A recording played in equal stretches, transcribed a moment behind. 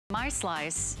My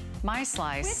slice.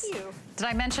 With you. Did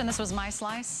I mention this was my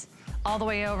slice? All the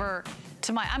way over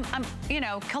to my, I'm you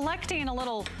know, collecting a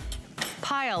little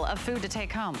pile of food to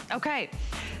take home. Okay.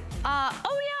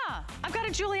 Oh yeah, I've got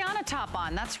a Juliana top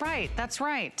on. That's right, that's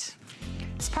right.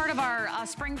 It's part of our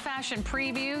spring fashion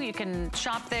preview. You can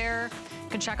shop there. You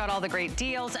can check out all the great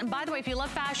deals. And by the way, if you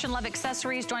love fashion, love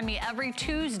accessories, join me every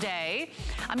Tuesday.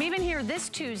 I'm even here this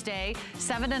Tuesday,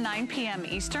 7 to 9 p.m.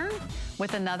 Eastern,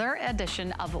 with another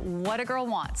edition of What a Girl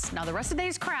Wants. Now, the rest of the day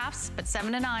is crafts, but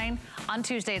 7 to 9 on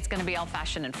Tuesday, it's gonna be all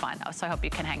fashion and fun. So I hope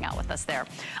you can hang out with us there.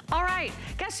 All right,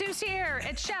 guess who's here?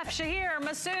 It's Chef Shahir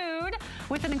Massoud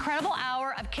with an incredible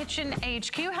hour of Kitchen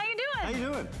HQ. How you doing? How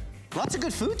you doing? Lots of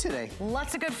good food today.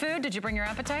 Lots of good food. Did you bring your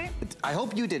appetite? I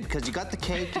hope you did, because you got the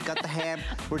cake, you got the ham.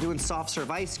 We're doing soft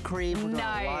serve ice cream. We're doing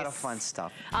a lot of fun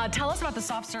stuff. Tell us about the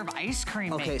soft serve ice cream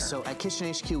maker. Okay, so at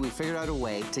Kitchen HQ, we figured out a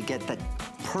way to get the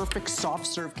perfect soft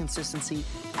serve consistency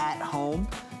at home.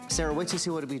 Sarah, wait till you see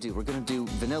what we do. We're gonna do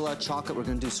vanilla, chocolate, we're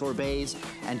gonna do sorbets,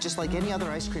 and just like any other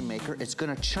ice cream maker, it's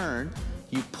gonna churn.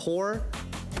 You pour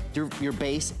your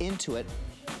base into it,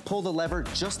 pull the lever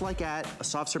just like at a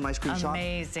soft serve ice cream shop.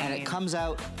 Amazing. And it comes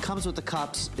out, comes with the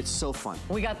cups. It's so fun.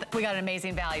 We got an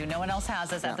amazing value. No one else has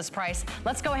this at this price.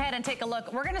 Let's go ahead and take a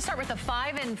look. We're gonna start with the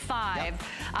 5 and 5. Yep.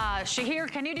 Shahir,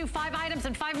 can you do 5 items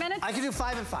in 5 minutes? I can do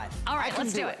 5 and 5. All right,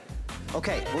 let's do it.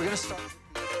 Okay, we're gonna start.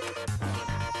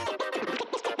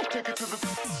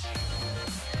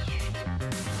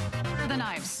 The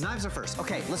knives. Knives are first.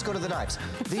 Okay, let's go to the knives.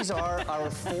 These are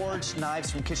our forged knives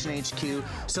from Kitchen HQ.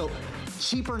 So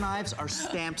cheaper knives are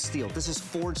stamped steel. This is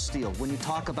forged steel. When you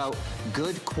talk about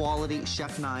good quality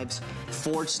chef knives,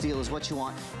 forged steel is what you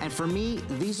want. And for me,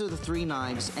 these are the 3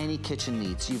 knives any kitchen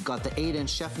needs. You've got the 8-inch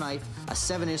chef knife, a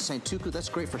 7-inch Santoku, that's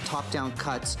great for top-down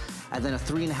cuts, and then a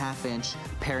 3.5-inch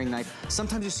paring knife.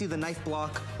 Sometimes you see the knife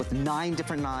block with 9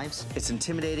 different knives. It's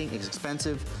intimidating, it's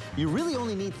expensive. You really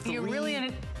only need 3 You really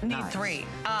need knives. 3.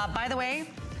 By the way,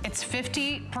 it's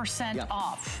 50%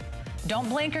 off. Don't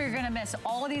blink or you're gonna miss.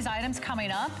 All of these items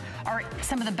coming up are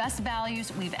some of the best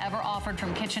values we've ever offered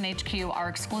from Kitchen HQ, our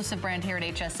exclusive brand here at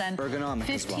HSN. Ergonomic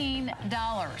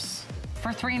 $15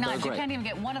 for 3 knives. You can't even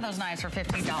get one of those knives for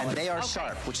 $15. And they are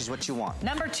sharp, which is what you want.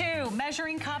 Number 2,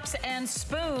 measuring cups and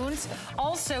spoons,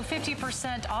 also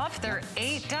 50% off. They're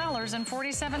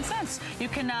 $8.47. You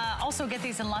can also get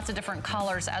these in lots of different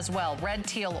colors as well, red,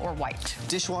 teal, or white.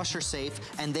 Dishwasher safe,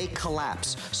 and they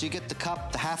collapse. So you get the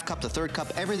cup, the half cup, the third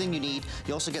cup, everything you need.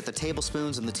 You also get the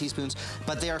tablespoons and the teaspoons,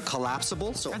 but they are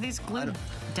collapsible. So are these glued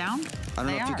down? I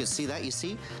don't know if you can see that, you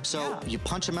see? So you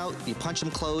punch them out, you punch them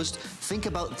closed. Think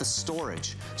about the storage.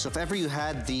 So if ever you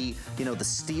had the, you know, the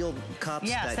steel cups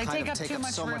that kind of take up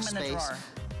so much space,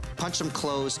 punch them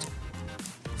closed,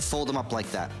 fold them up like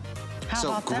that.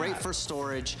 So great for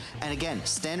storage. And again,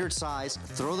 standard size,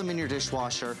 throw them in your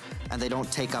dishwasher, and they don't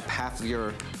take up half of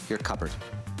your cupboard,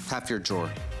 half your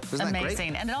drawer. Isn't that great?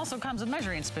 Amazing. And it also comes with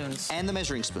measuring spoons. And the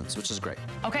measuring spoons, which is great.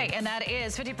 Okay, and that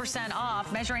is 50%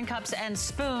 off measuring cups and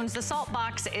spoons. The salt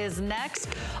box is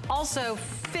next. Also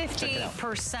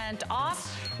 50%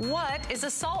 off. What is a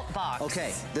salt box?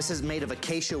 Okay, this is made of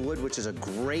acacia wood, which is a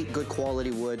great, good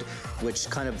quality wood, which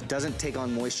kind of doesn't take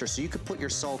on moisture. So you could put your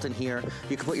salt in here.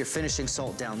 You could put your finishing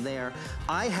salt down there.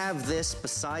 I have this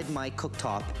beside my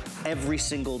cooktop every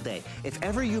single day. If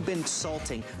ever you've been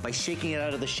salting by shaking it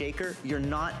out of the shaker, you're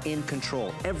not in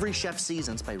control. Every chef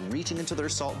seasons by reaching into their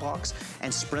salt box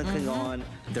and sprinkling on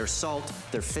their salt,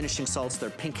 their finishing salts,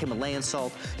 their pink Himalayan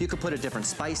salt. You could put a different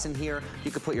spice in here. You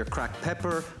could put your cracked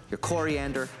pepper, your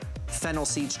coriander, fennel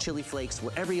seeds, chili flakes,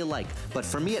 whatever you like. But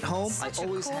for me at home, I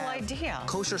always have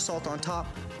kosher salt on top,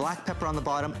 black pepper on the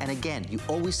bottom, and again, you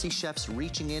always see chefs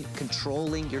reaching in,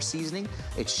 controlling your seasoning.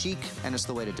 It's chic, and it's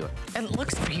the way to do it. And it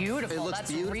looks beautiful. It looks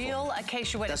beautiful. Real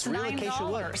acacia wood. That's it's real acacia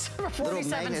wood. For 47 little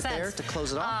magnet cents. there to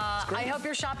close it off. I hope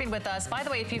you're shopping with us. By the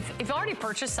way, if you've already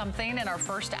purchased something in our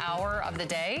first hour of the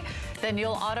day, then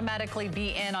you'll automatically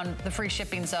be in on the free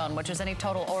shipping zone, which is any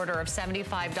total order of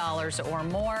 $75 or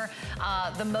more.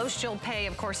 The most you'll pay,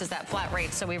 of course, is that flat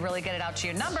rate, so we really get it out to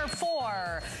you. Number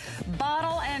 4,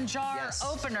 bottle and jar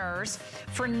openers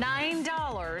for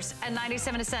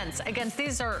 $9.97. Again,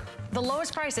 these are the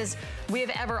lowest prices we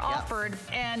have ever offered,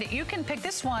 and you can pick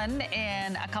this one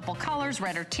in a couple colors,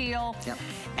 red or teal,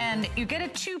 and you get a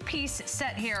 2-piece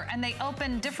set here, and they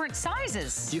open different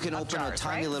sizes. You can open a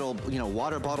tiny little, you know,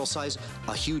 water bottle size,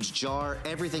 a huge jar,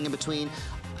 everything in between.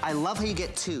 I love how you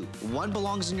get two. One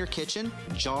belongs in your kitchen,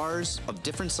 jars of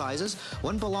different sizes.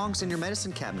 One belongs in your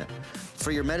medicine cabinet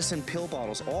for your medicine pill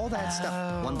bottles, all that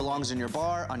stuff. One belongs in your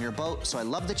bar, on your boat. So I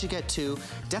love that you get two.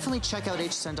 Definitely check out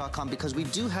hsn.com because we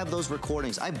do have those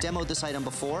recordings. I've demoed this item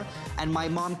before, and my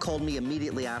mom called me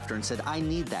immediately after and said, I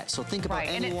need that. So think about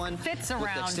anyone and it fits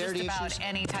around just about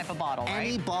any type of bottle, right?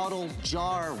 Any bottle,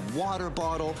 jar, water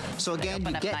bottle. So again,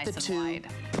 you get the two,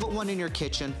 put one in your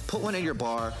kitchen, put one in your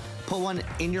bar, put one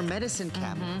in your medicine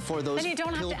cabinet for those pill bottles. And you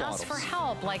don't have to ask for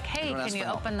help. Like, hey, can you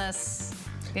open this?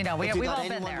 You know, we've all been there. If you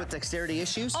got anyone with dexterity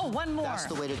issues, one more. That's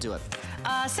the way to do it.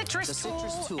 Citrus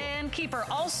tool and keeper.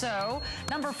 Also,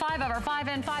 number 5 of our 5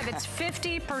 and 5. It's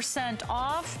 50%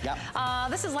 off. Yep.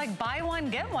 This is like buy one,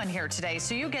 get one here today.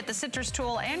 So you get the citrus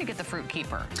tool and you get the fruit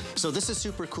keeper. So this is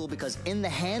super cool because in the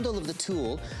handle of the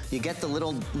tool, you get the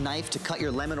little knife to cut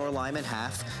your lemon or lime in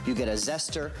half. You get a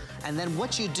zester. And then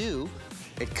what you do,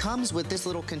 it comes with this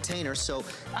little container. So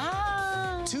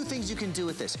two things you can do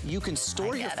with this. You can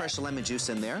store your fresh lemon juice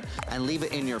in there and leave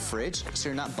it in your fridge so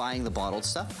you're not buying the bottled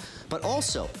stuff. But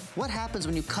also, what happens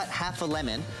when you cut half a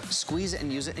lemon, squeeze it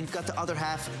and use it, and you've got the other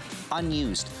half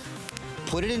unused?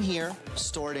 Put it in here,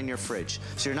 store it in your fridge.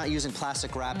 So you're not using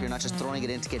plastic wrap, you're not just throwing it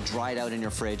in to get dried out in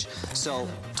your fridge. So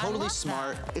totally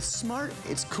smart. It's smart,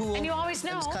 it's cool. And you always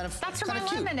know, kind of, that's where my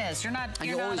lemon is. You're not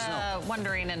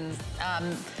wondering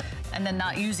and then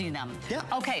not using them. Yeah.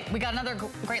 Okay, we got another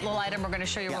great little item we're gonna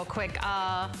show you real quick.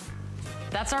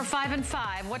 That's our 5 and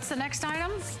 5. What's the next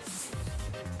item?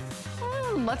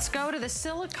 Let's go to the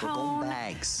silicone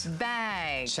bags.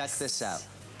 Check this out.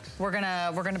 We're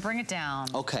gonna bring it down.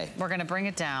 Okay. We're gonna bring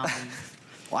it down.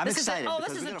 Well, I'm excited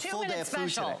this is a 2-minute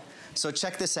special. So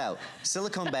check this out.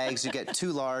 Silicone bags, you get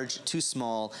too large, too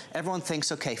small. Everyone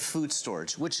thinks, okay, food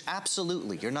storage, which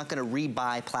absolutely, you're not gonna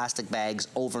rebuy plastic bags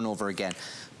over and over again.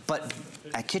 But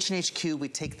at KitchenHQ, we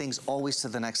take things always to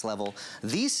the next level.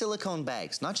 These silicone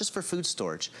bags, not just for food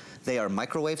storage, they are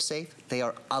microwave safe, they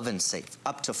are oven safe,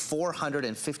 up to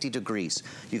 450 degrees.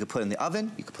 You could put in the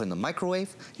oven, you could put in the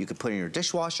microwave, you could put in your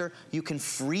dishwasher, you can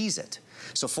freeze it.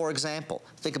 So for example,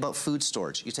 think about food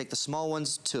storage. You take the small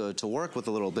ones to work with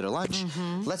a little bit of lunch.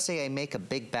 Let's say I make a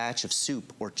big batch of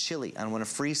soup or chili and I want to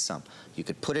freeze some. You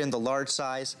could put it in the large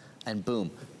size and boom,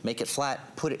 make it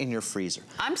flat, put it in your freezer.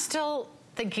 I'm still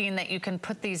thinking that you can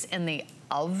put these in the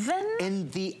oven? In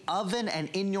the oven and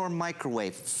in your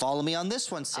microwave. Follow me on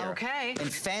this one, Sarah. Okay. In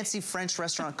fancy French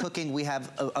restaurant cooking, we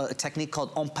have a technique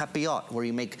called en papillote, where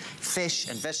you make fish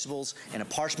and vegetables in a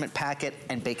parchment packet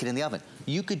and bake it in the oven.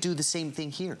 You could do the same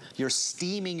thing here. You're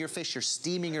steaming your fish, you're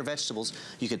steaming your vegetables.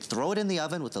 You could throw it in the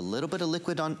oven with a little bit of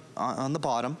liquid on the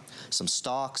bottom, some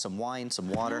stock, some wine, some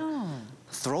water.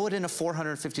 Throw it in a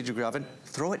 450-degree oven,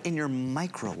 throw it in your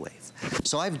microwave.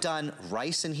 So I've done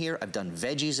rice in here, I've done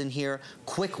veggies in here,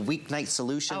 quick weeknight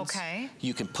solutions. Okay.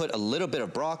 You can put a little bit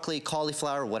of broccoli,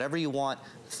 cauliflower, whatever you want,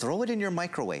 throw it in your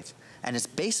microwave. And it's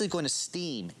basically going to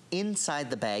steam inside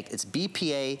the bag. It's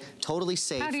BPA, totally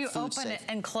safe. How do you open it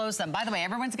and close them? By the way,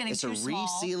 everyone's getting too small.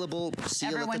 It's a resealable seal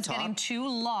at the top. Everyone's getting too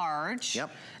large.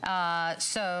 Yep.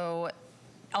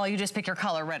 You just pick your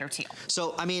color, red or teal.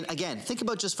 So, I mean, again, think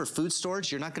about just for food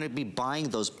storage, you're not going to be buying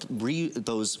those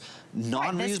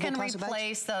non-reusable This can plastic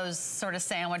replace those sort of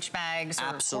sandwich bags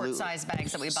or quart-size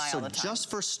bags that we buy all the time. So just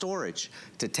for storage,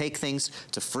 to take things,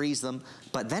 to freeze them,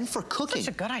 but then for cooking.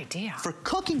 That's a good idea. For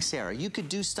cooking, Sarah, you could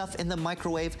do stuff in the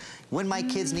microwave. When my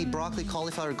kids need broccoli,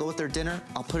 cauliflower to go with their dinner,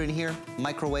 I'll put it in here,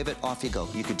 microwave it, off you go.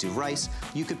 You could do rice,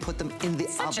 you could put them in the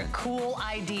oven. Such a cool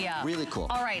idea. Really cool.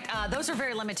 All right, those are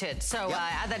very limited, so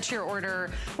add that to your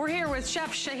order. We're here with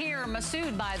Chef Shahir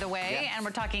Massoud, by the way, and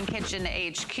we're talking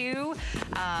KitchenHQ.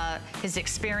 His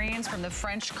experience from the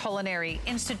French Culinary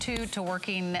Institute to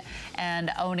working and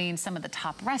owning some of the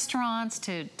top restaurants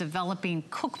to developing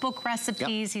cookbook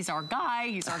recipes. He's our guy,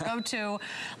 he's our go-to.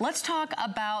 Let's talk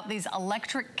about these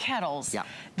electric kettles.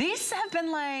 These have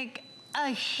been like a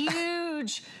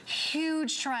huge,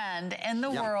 huge trend in the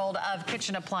world of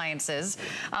kitchen appliances.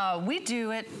 We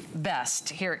do it best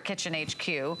here at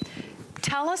KitchenHQ.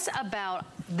 Tell us about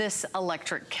this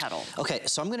electric kettle. Okay,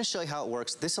 so I'm gonna show you how it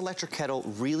works. This electric kettle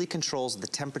really controls the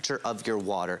temperature of your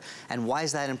water. And why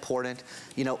is that important?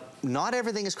 You know, not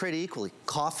everything is created equally.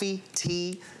 Coffee,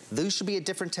 tea, those should be at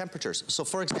different temperatures. So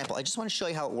for example, I just wanna show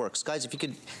you how it works. Guys, if you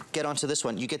could get onto this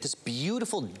one, you get this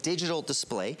beautiful digital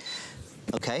display.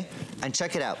 Okay, and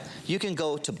check it out. You can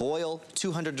go to boil,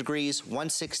 200 degrees,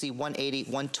 160, 180,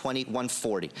 120,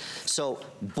 140. So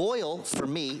boil, for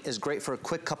me, is great for a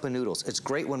quick cup of noodles. It's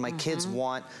great when my kids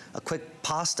want a quick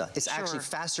pasta. It's actually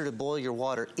faster to boil your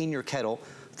water in your kettle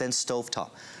than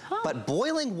stovetop. But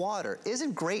boiling water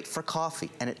isn't great for coffee,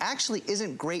 and it actually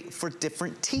isn't great for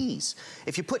different teas.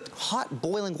 If you put hot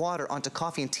boiling water onto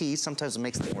coffee and teas, sometimes it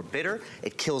makes them more bitter,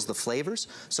 it kills the flavors.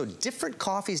 So different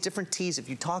coffees, different teas, if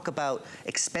you talk about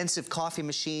expensive coffee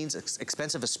machines,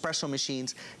 expensive espresso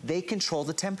machines, they control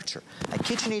the temperature. At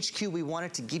KitchenHQ, we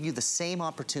wanted to give you the same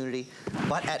opportunity,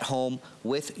 but at home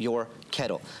with your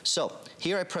kettle. So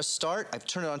here I press start, I've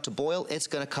turned it on to boil, it's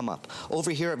gonna come up.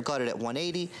 Over here I've got it at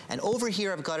 180, and over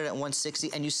here I've got it at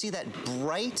 160, and you see that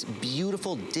bright,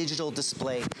 beautiful digital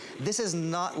display. This is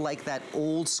not like that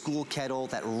old school kettle,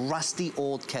 that rusty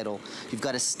old kettle. You've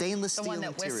got a stainless steel interior. The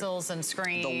one that whistles and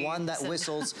screams. The one that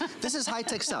whistles. This is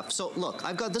high-tech stuff. So look,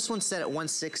 I've got this one set at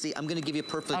 160. I'm gonna give you a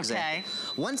perfect example.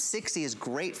 160 is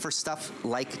great for stuff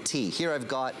like tea. Here I've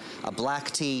got a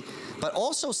black tea, but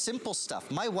also simple stuff.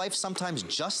 My wife sometimes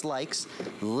just likes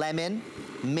lemon,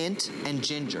 mint, and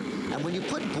ginger. And when you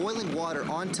put boiling water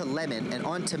onto lemon and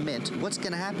onto mint, what's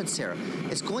gonna happen, Sarah?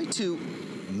 It's going to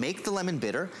make the lemon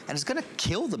bitter, and it's gonna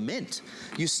kill the mint.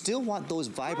 You still want those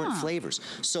vibrant flavors.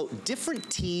 So different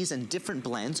teas and different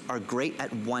blends are great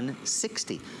at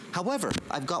 160. However,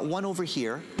 I've got one over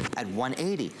here at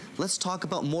 180. Let's talk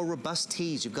about more robust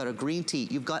teas. You've got a green tea,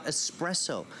 you've got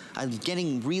espresso. I'm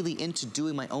getting really into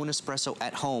doing my own espresso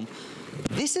at home.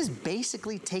 This is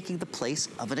basically taking the place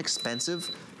of an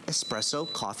expensive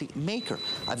espresso coffee maker.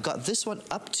 I've got this one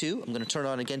up to, I'm gonna turn it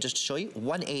on again just to show you,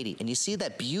 180. And you see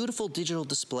that beautiful digital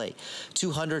display.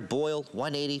 200 boil,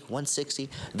 180, 160.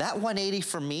 That 180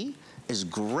 for me is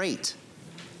great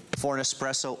for an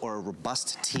espresso or a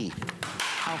robust tea.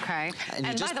 Okay.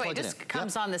 And by the way, this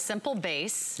comes on the simple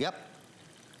base.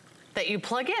 That you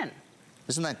plug in.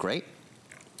 Isn't that great?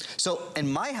 So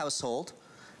in my household,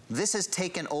 this has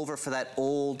taken over for that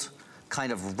old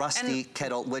kind of rusty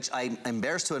kettle, which I'm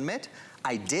embarrassed to admit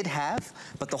I did have,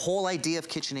 but the whole idea of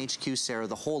KitchenHQ, Sarah,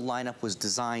 the whole lineup was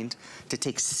designed to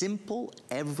take simple,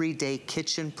 everyday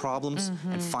kitchen problems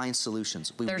and find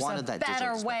solutions. We wanted that digital.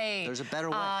 There's a better way. There's a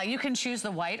better way. You can choose the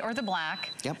white or the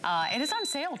black. It is on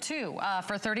sale too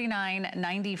for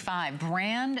 $39.95,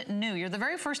 brand new. You're the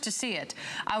very first to see it.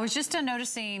 I was just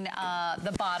noticing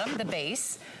the bottom, the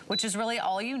base, which is really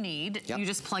all you need. You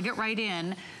just plug it right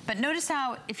in. But notice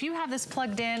how if you have this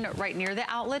plugged in right near the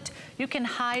outlet, you can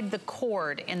hide the cord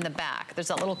in the back. There's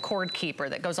that little cord keeper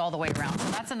that goes all the way around.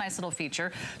 So that's a nice little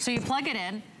feature. So you plug it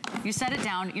in, you set it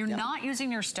down, you're not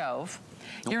using your stove.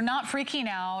 You're not freaking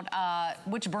out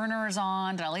which burner is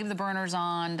on, did I leave the burners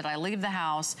on, did I leave the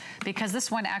house? Because this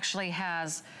one actually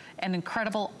has an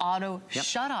incredible auto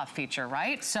shut-off feature,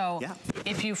 right? So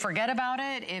if you forget about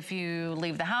it, if you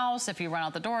leave the house, if you run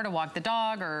out the door to walk the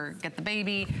dog or get the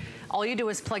baby, all you do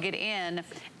is plug it in,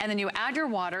 and then you add your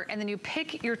water, and then you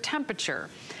pick your temperature.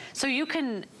 So you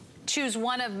can choose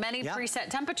one of many preset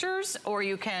temperatures, or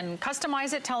you can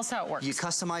customize it. Tell us how it works. You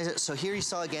customize it. So here you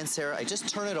saw again, Sarah, I just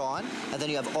turn it on, and then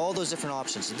you have all those different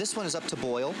options. So this one is up to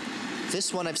boil.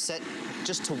 This one I've set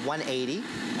just to 180,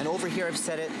 and over here I've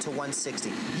set it to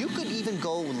 160. You could even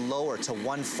go lower to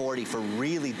 140 for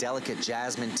really delicate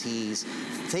jasmine teas,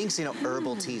 things, you know,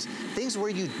 herbal teas, things where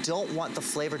you don't want the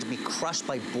flavor to be crushed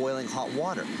by boiling hot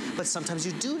water. But sometimes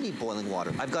you do need boiling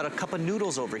water. I've got a cup of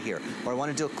noodles over here, or I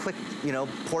want to do a quick, you know,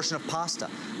 portion of pasta.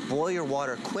 Boil your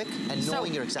water quick and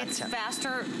knowing your exact temperature. It's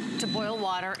faster to boil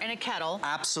water in a kettle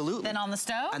than on the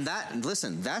stove? And that,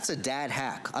 listen, that's a dad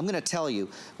hack. I'm gonna tell you,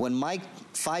 when my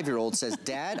 5-year-old says,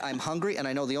 Dad, I'm hungry and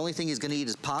I know the only thing he's gonna eat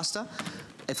is pasta,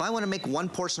 if I wanna make one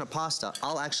portion of pasta,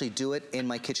 I'll actually do it in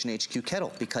my KitchenHQ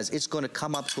kettle because it's gonna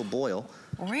come up to a boil.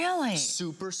 Really?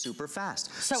 Super, super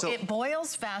fast. So it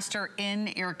boils faster in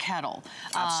your kettle.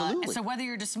 Absolutely. So whether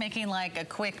you're just making like a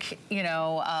quick, you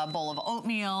know, bowl of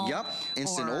oatmeal.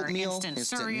 Instant oatmeal, instant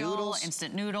cereal, noodles.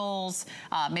 Instant noodles.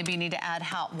 Maybe you need to add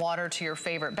hot water to your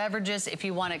favorite beverages. If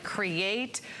you want to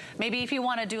create, maybe if you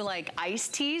want to do like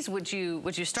iced teas, would you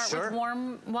start with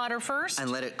warm water first?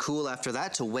 And let it cool after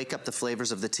that to wake up the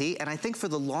flavors of the tea. And I think for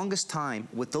the longest time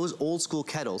with those old school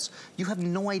kettles, you have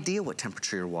no idea what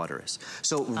temperature your water is.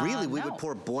 So really, we would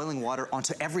pour boiling water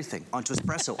onto everything, onto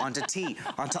espresso, onto tea,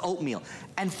 onto oatmeal.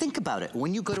 And think about it,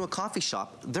 when you go to a coffee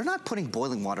shop, they're not putting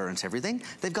boiling water into everything.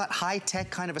 They've got high-tech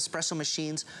kind of espresso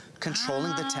machines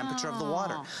controlling the temperature of the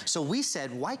water. So we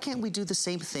said, why can't we do the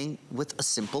same thing with a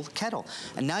simple kettle?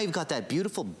 And now you've got that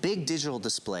beautiful big digital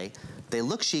display, They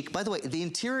look chic. By the way, the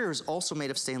interior is also made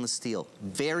of stainless steel.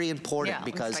 Very important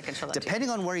because depending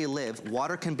on where you live,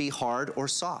 water can be hard or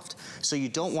soft. So you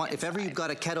don't want, if ever you've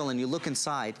got a kettle and you look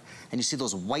inside and you see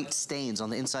those white stains on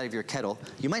the inside of your kettle,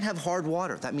 you might have hard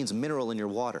water. That means mineral in your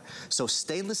water. So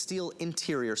stainless steel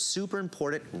interior, super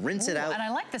important. Rinse it out. And I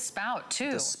like the spout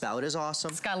too. The spout is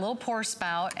awesome. It's got a little pour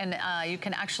spout, and you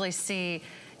can actually see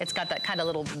it's got that kind of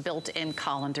little built-in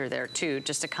colander there too,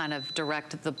 just to kind of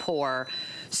direct the pour.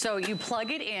 So you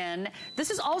plug it in.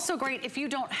 This is also great if you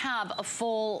don't have a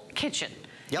full kitchen.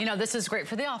 Yep. You know, this is great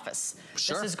for the office.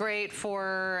 Sure. This is great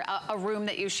for a room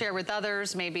that you share with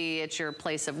others. Maybe it's your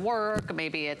place of work.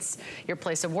 Maybe it's your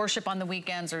place of worship on the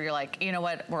weekends, or you're like, you know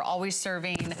what, we're always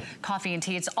serving coffee and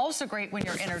tea. It's also great when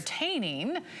you're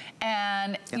entertaining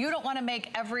and you don't want to make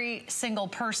every single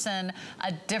person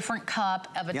a different cup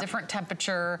of a different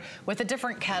temperature with a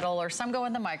different kettle, or some go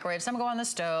in the microwave, some go on the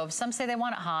stove, some say they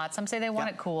want it hot, some say they want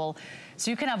it cool. So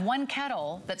you can have one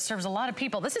kettle that serves a lot of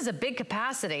people. This is a big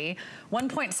capacity,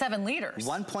 1.7 liters.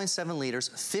 1.7 liters,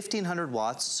 1,500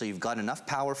 watts, so you've got enough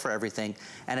power for everything.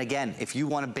 And again, if you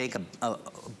want to bake a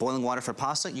boiling water for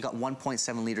pasta, you got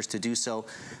 1.7 liters to do so.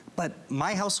 But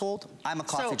my household, I'm a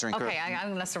coffee drinker. Okay,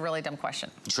 that's a really dumb question.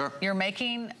 Sure. You're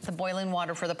making the boiling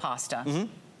water for the pasta.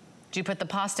 Do you put the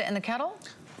pasta in the kettle?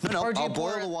 No, I'll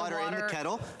boil the water in the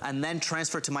kettle and then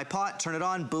transfer it to my pot, turn it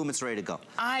on, boom, it's ready to go.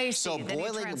 I see. So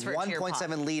boiling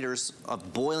 1.7 liters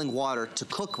of boiling water to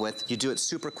cook with, you do it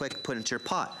super quick, put it into your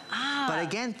pot. But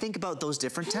again, think about those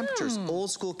different temperatures. Old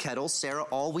school kettles, Sarah,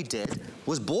 all we did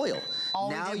was boil. All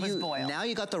we did was boil. Now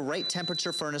you got the right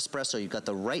temperature for an espresso. You've got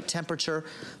the right temperature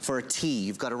for a tea.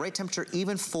 You've got a right temperature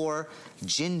even for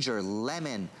ginger,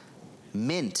 lemon,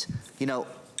 mint, you know.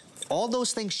 All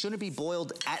those things shouldn't be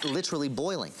boiled at literally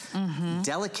boiling.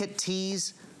 Delicate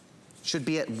teas should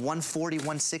be at 140,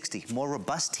 160. More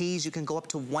robust teas, you can go up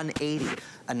to 180.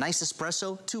 A nice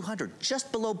espresso, 200,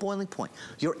 just below boiling point.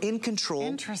 You're in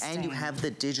control, and you have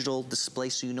the digital display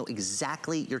so you know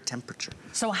exactly your temperature.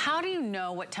 So how do you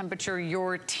know what temperature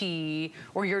your tea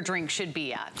or your drink should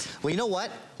be at? Well, you know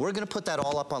what? We're gonna put that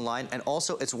all up online, and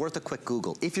also it's worth a quick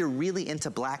Google. If you're really into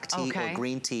black tea or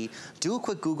green tea, do a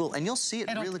quick Google and you'll see it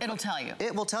really quick. It'll tell you.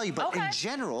 It will tell you, but in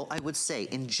general, I would say,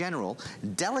 in general,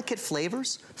 delicate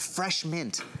flavors, fresh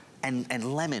mint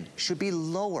and lemon should be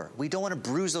lower. We don't want to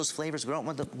bruise those flavors. We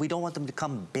don't want them to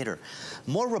become bitter.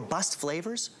 More robust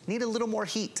flavors need a little more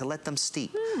heat to let them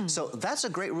steep. So that's a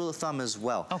great rule of thumb as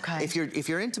well. If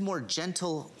you're into more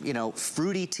gentle, you know,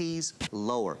 fruity teas,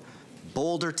 lower.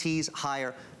 Bolder teas,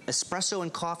 higher. Espresso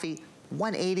and coffee,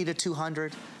 180 to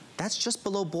 200. That's just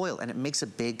below boil, and it makes a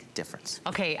big difference.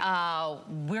 Okay,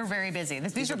 we're very busy.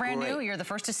 These are brand new. You're the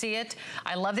first to see it.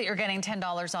 I love that you're getting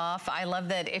 $10 off. I love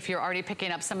that if you're already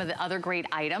picking up some of the other great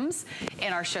items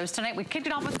in our shows tonight. We kicked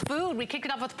it off with food. We kicked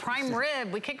it off with prime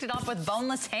rib. We kicked it off with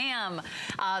boneless ham.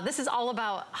 This is all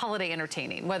about holiday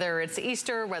entertaining, whether it's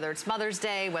Easter, whether it's Mother's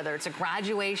Day, whether it's a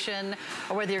graduation,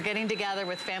 or whether you're getting together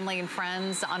with family and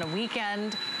friends on a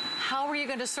weekend. How are you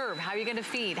going to serve? How are you going to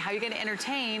feed? How are you going to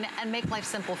entertain and make life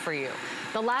simple for you?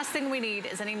 The last thing we need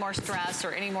is any more stress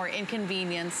or any more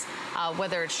inconvenience,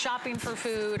 whether it's shopping for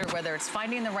food or whether it's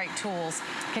finding the right tools.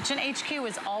 KitchenHQ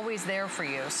is always there for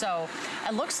you. So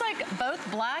it looks like both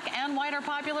black and white are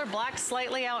popular. Black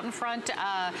slightly out in front.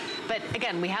 But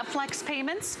again, we have flex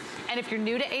payments. And if you're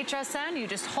new to HSN, you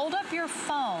just hold up your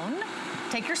phone,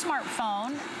 take your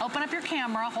smartphone, open up your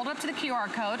camera, hold up to the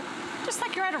QR code, just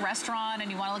like you're at a restaurant and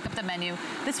you want to look up the menu.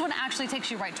 This one actually takes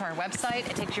you right to our website.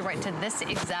 It takes you right to this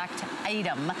exact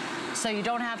item. So you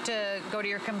don't have to go to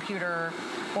your computer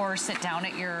or sit down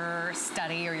at your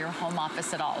study or your home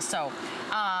office at all. So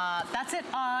that's it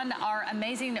on our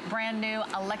amazing brand new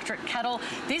electric kettle.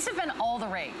 These have been all the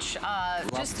rage.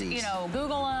 You know,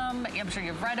 Google them. I'm sure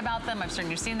you've read about them. I'm sure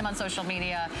you've seen them on social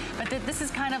media. But this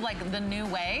is kind of like the new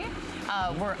way.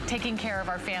 We're taking care of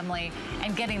our family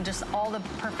and getting just all the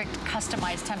perfect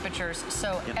customized temperatures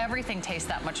so everything tastes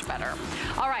that much better.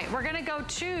 All right, we're gonna go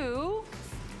to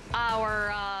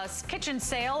our kitchen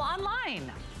sale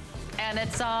online. And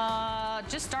it's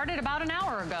just started about an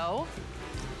hour ago.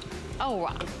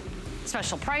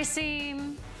 Special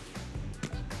pricing.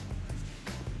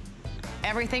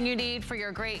 Everything you need for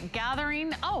your great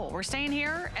gathering. We're staying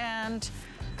here and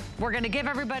we're gonna give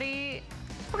everybody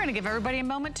a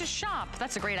moment to shop.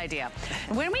 That's a great idea.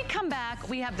 When we come back,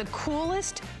 we have the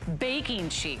coolest baking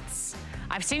sheets.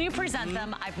 I've seen you present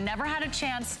them. I've never had a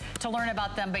chance to learn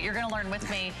about them, but you're gonna learn with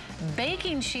me.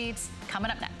 Baking sheets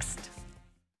coming up next.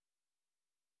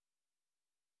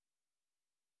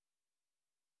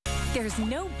 There's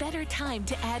no better time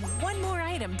to add one more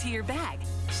item to your bag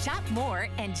Shop more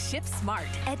and ship smart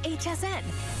at HSN.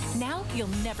 Now you'll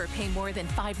never pay more than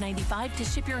 $5.95 to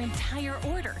ship your entire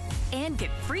order and get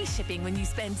free shipping when you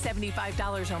spend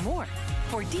 $75 or more.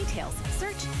 For details,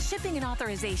 search shipping and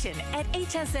authorization at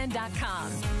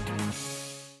hsn.com.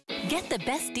 Get the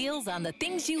best deals on the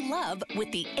things you love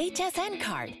with the HSN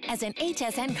card. As an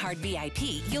HSN card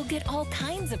VIP, you'll get all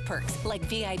kinds of perks like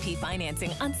VIP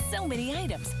financing on so many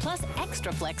items, plus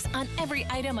extra flex on every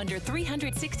item under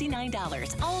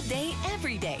 $369 all day,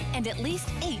 every day, and at least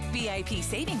 8 VIP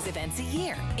savings events a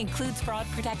year. Includes fraud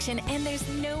protection and there's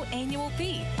no annual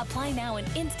fee. Apply now and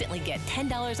instantly get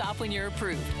 $10 off when you're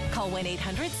approved. Call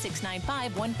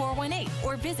 1-800-695-1418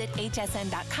 or visit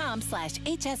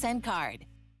hsn.com/HSN card.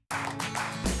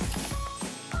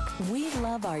 We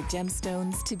love our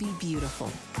gemstones to be beautiful,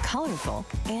 colorful,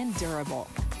 and durable.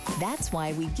 That's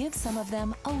why we give some of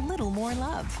them a little more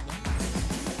love.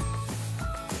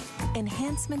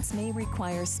 Enhancements may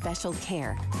require special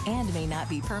care and may not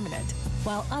be permanent,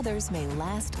 while others may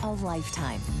last a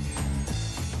lifetime.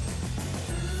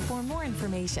 For more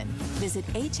information, visit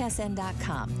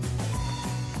hsn.com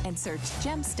and search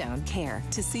Gemstone Care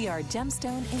to see our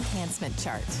gemstone enhancement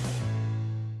chart.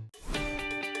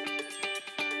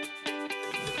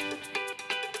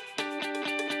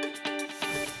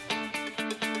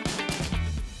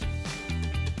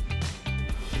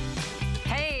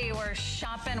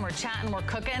 We're chatting, we're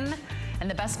cooking, and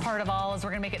the best part of all is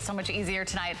we're gonna make it so much easier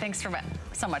tonight. Thanks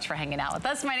so much for hanging out with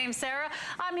us. My name's Sarah.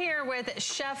 I'm here with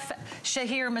Chef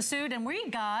Shahir Masood, and we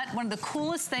got one of the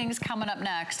coolest things coming up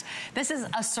next. This is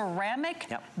a ceramic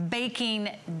baking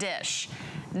dish,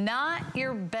 not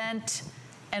your bent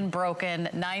and broken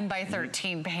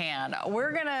 9x13 pan.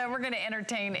 We're gonna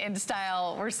entertain in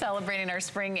style. We're celebrating our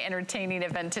spring entertaining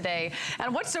event today.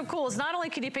 And what's so cool is not only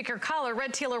can you pick your color,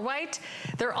 red, teal, or white,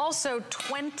 they're also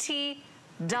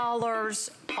 $20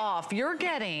 off. You're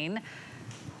getting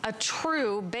a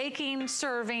true baking,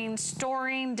 serving,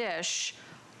 storing dish,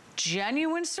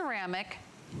 genuine ceramic,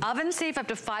 oven safe up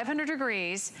to 500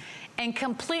 degrees, and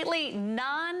completely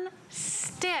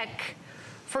non-stick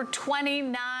for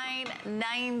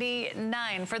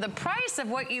 $29.99 for the price of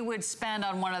what you would spend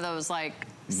on one of those like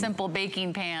simple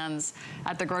baking pans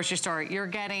at the grocery store. You're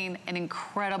getting an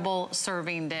incredible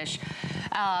serving dish.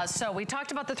 So we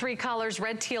talked about the 3 colors,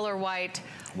 red, teal, or white.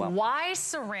 Wow. Why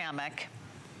ceramic?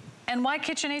 And why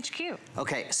KitchenHQ?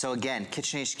 Okay, so again,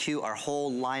 KitchenHQ, our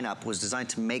whole lineup was designed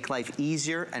to make life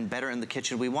easier and better in the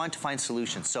kitchen. We wanted to find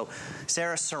solutions. So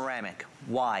Sarah, ceramic,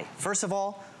 why? First of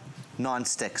all,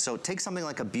 non-stick. So take something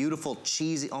like a beautiful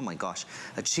cheesy, oh my gosh,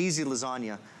 a cheesy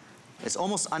lasagna. It's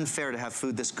almost unfair to have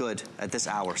food this good at this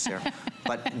hour, Sarah,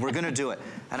 but we're gonna do it.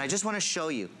 And I just wanna show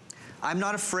you, I'm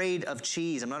not afraid of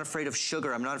cheese, I'm not afraid of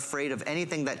sugar, I'm not afraid of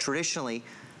anything that traditionally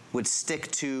would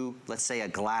stick to, let's say, a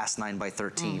glass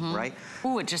 9x13, right?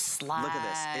 Ooh, it just slides. Look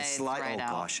at this, it slides, right,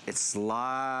 oh gosh, it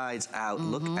slides out.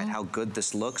 Look at how good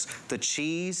this looks. The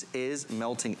cheese is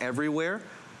melting everywhere.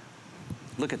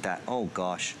 Look at that, oh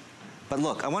gosh. But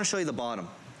look, I want to show you the bottom.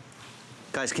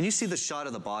 Guys, can you see the shot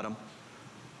of the bottom?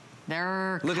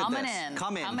 They're coming in.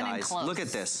 Come in, guys. Look at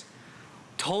this.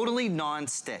 Totally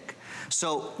non-stick.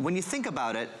 So when you think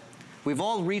about it, we've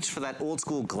all reached for that old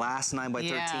school glass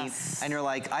 9x13, and you're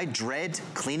like, I dread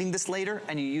cleaning this later,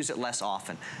 and you use it less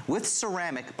often. With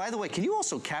ceramic, by the way, can you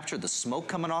also capture the smoke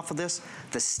coming off of this,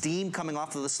 the steam coming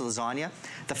off of this lasagna?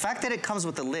 The fact that it comes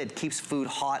with the lid keeps food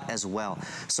hot as well.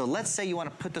 So let's say you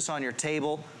want to put this on your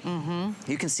table.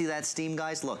 You can see that steam,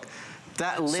 guys. Look.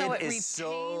 That lid is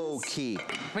so key.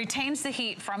 Retains the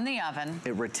heat from the oven.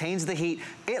 It retains the heat.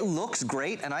 It looks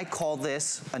great, and I call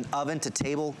this an oven to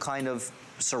table kind of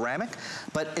ceramic,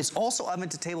 but it's also oven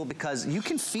to table because you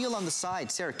can feel on the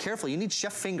side, Sarah, careful, you need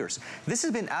chef fingers. This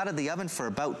has been out of the oven for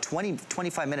about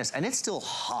 20-25 minutes, and it's still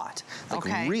hot, like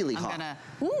really hot.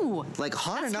 Ooh, like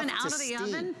hot enough to steam. That's been out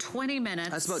of the oven 20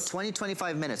 minutes. That's about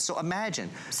 20-25 minutes. So imagine.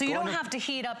 So you don't have to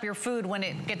heat up your food when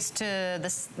it gets to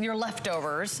your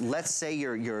leftovers. Let's say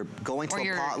you're going to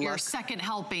a potluck. Your second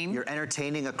helping. You're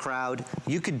entertaining a crowd.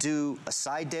 You could do a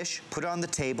side dish, put it on the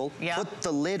table, put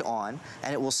the lid on,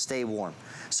 and it will stay warm.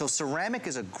 So ceramic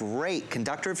is a great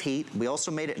conductor of heat. We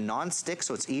also made it non-stick,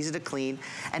 so it's easy to clean.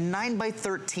 And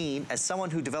 9x13, as someone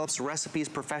who develops recipes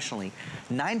professionally,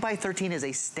 9x13 is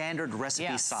a standard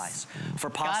recipe size. For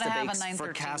pasta bakes,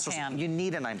 for casseroles, you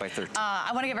need a 9x13.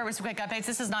 I want to give everyone some quick updates.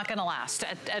 This is not going to last.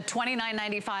 At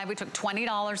 $29.95, we took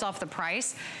 $20 off the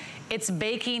price. It's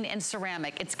baking in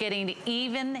ceramic. It's getting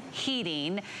even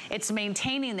heating. It's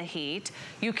maintaining the heat.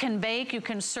 You can bake, you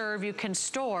can serve, you can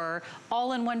store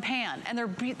all in one pan. And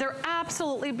they're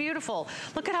absolutely beautiful.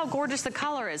 Look at how gorgeous the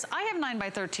color is. I have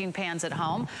 9x13 pans at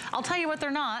home. I'll tell you what they're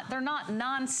not. They're not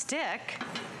non-stick.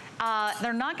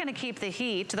 They're not gonna keep the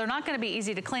heat. They're not gonna be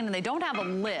easy to clean, and they don't have a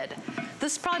lid.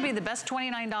 This is probably the best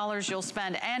 $29 you'll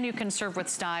spend, and you can serve with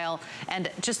style, and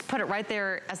just put it right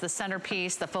there as the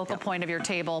centerpiece, the focal point of your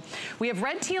table. We have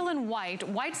red, teal, and white.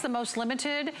 White's the most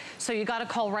limited, so you gotta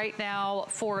call right now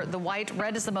for the white.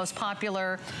 Red is the most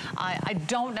popular. I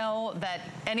don't know that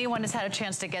anyone has had a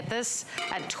chance to get this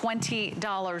at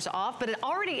 $20 off, but it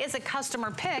already is a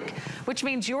customer pick, which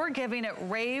means you're giving it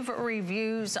rave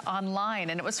reviews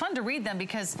online. And it was fun to read them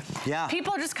because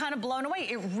people are just kind of blown away.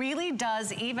 It really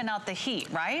does even out the heat,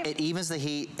 right? It evens the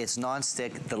heat. It's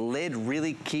non-stick. The lid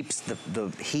really keeps the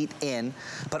heat in,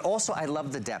 but also I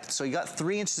love the depth. So you got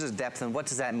 3 inches of depth, and what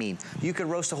does that mean? You could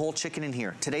roast a whole chicken in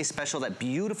here. Today's special, that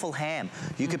beautiful ham.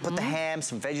 You could put the ham,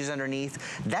 some veggies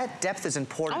underneath. That depth is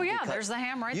important. Oh yeah, there's the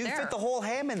ham right there. You fit the whole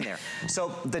ham in there.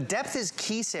 So the depth is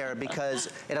key, Sarah, because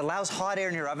it allows hot air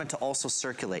in your oven to also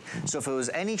circulate. So if it was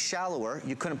any shallower,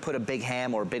 you couldn't put a big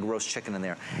ham or a big roast chicken in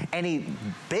there. Any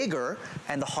bigger,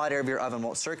 and the hot air of your oven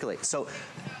won't circulate. So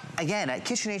again, at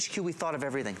KitchenHQ, we thought of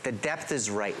everything. The depth is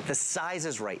right. The size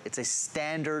is right. It's a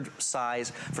standard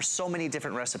size for so many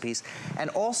different recipes.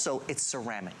 And also, it's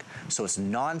ceramic. So it's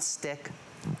non-stick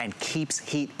and keeps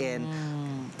heat in.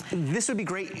 This would be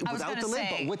great without the lid,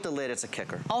 but with the lid, it's a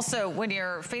kicker. Also, when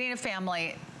you're feeding a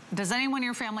family, does anyone in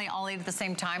your family all eat at the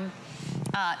same time?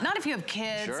 Not if you have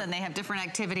kids and they have different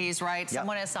activities, right?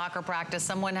 Someone has soccer practice,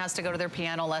 someone has to go to their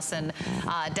piano lesson.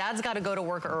 Dad's got to go to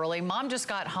work early. Mom just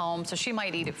got home, so she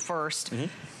might eat it first.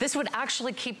 This would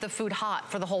actually keep the food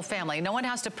hot for the whole family. No one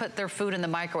has to put their food in the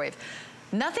microwave.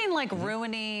 Nothing like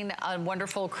ruining a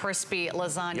wonderful crispy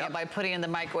lasagna by putting it in the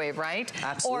microwave, right?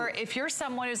 Absolutely. Or if you're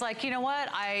someone who's like, you know what,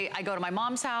 I go to my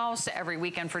mom's house every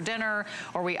weekend for dinner,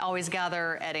 or we always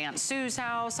gather at Aunt Sue's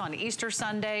house on Easter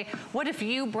Sunday. What if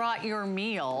you brought your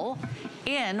meal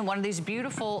in one of these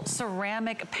beautiful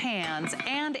ceramic pans,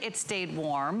 and it stayed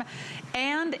warm,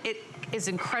 and it is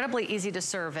incredibly easy to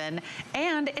serve in,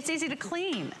 and it's easy to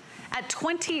clean? At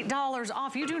 $20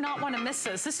 off. You do not want to miss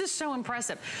this. This is so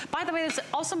impressive. By the way, this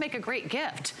also make a great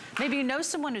gift. Maybe you know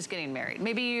someone who's getting married.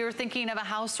 Maybe you're thinking of a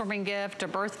housewarming gift, a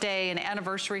birthday, an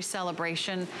anniversary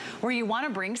celebration, where you want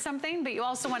to bring something, but you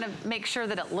also want to make sure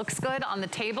that it looks good on the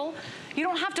table. You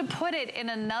don't have to put it in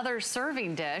another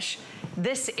serving dish.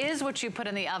 This is what you put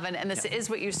in the oven, and this is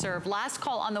what you serve. Last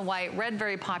call on the white, red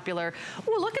very popular.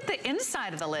 Oh, look at the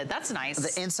inside of the lid. That's nice.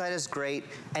 The inside is great.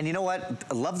 And you know what?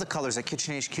 I love the colors. At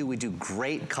KitchenHQ, we do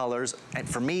great colors. And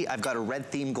for me, I've got a red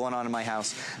theme going on in my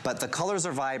house, but the colors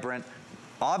are vibrant.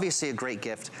 Obviously a great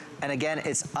gift. And again,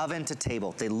 it's oven to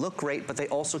table. They look great, but they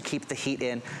also keep the heat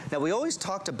in. Now, we always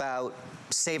talked about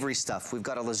savory stuff. We've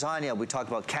got a lasagna, we talked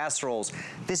about casseroles.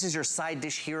 This is your side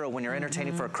dish hero when you're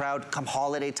entertaining for a crowd come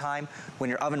holiday time, when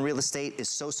your oven real estate is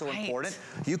so important.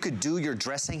 You could do your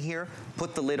dressing here,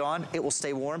 put the lid on, it will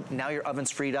stay warm. Now your oven's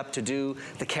freed up to do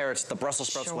the carrots, the Brussels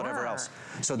sprouts, whatever else.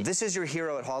 So this is your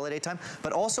hero at holiday time,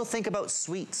 but also think about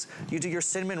sweets. You do your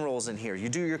cinnamon rolls in here, you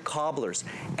do your cobblers,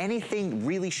 anything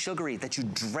really sugary that you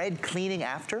dread cleaning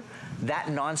after, that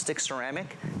nonstick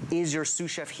ceramic is your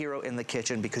sous chef hero in the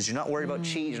kitchen, because you're not worried about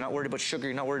cheese, you're not worried about sugar,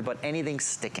 you're not worried about anything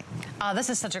sticking. This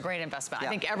is such a great investment. I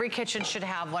think every kitchen should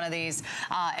have one of these.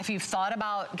 If you've thought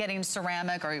about getting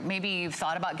ceramic, or maybe you've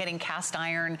thought about getting cast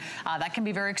iron, that can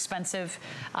be very expensive,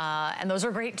 and those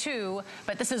are great too,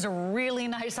 but this is a really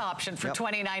nice option for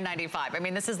 $29.95. I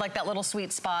mean, this is like that little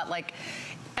sweet spot. Like,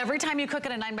 every time you cook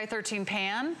in a 9x13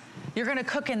 pan, you're gonna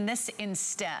cook in this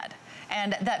instead.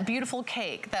 And that beautiful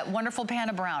cake, that wonderful pan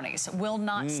of brownies will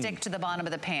not stick to the bottom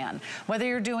of the pan. Whether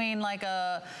you're doing like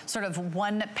a sort of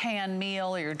one pan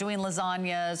meal, or you're doing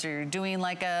lasagnas, or you're doing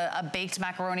like a baked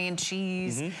macaroni and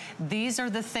cheese, these are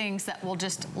the things that will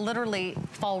just literally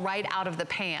fall right out of the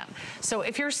pan. So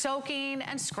if you're soaking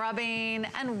and scrubbing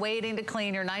and waiting to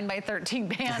clean your 9x13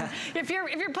 pan, if you're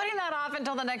putting that off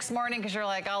until the next morning because you're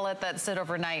like, I'll let that sit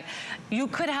overnight, you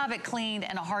could have it cleaned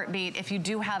in a heartbeat if you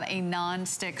do have a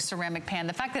non-stick ceramic pan.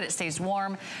 The fact that it stays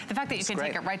warm, the fact that you can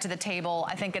take it right to the table,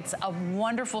 I think it's a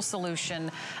wonderful solution,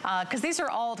 because these are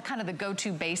all kind of the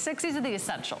go-to basics. These are the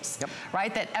essentials,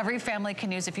 right, that every family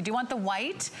can use. If you do want the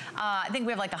white, I think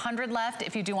we have like 100 left.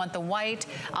 If you do want the white,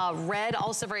 red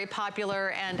also very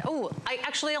popular, and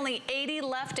actually only 80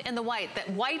 left in the white. That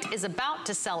white is about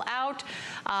to sell out.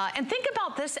 And think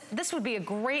about this, this would be a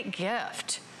great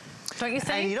gift Don't you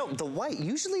think? And you know, the white,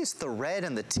 usually it's the red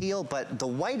and the teal, but the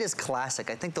white is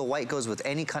classic. I think the white goes with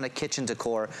any kind of kitchen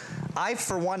decor.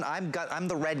 For one, I'm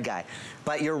the red guy.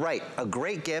 But you're right, a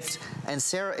great gift. And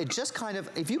Sarah, it just kind of,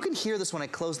 if you can hear this when I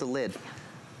close the lid,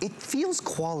 it feels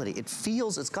quality.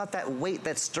 It's got that weight,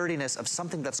 that sturdiness of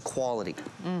something that's quality.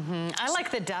 I like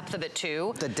the depth of it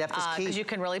too. The depth is key. Because you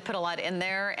can really put a lot in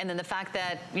there. And then the fact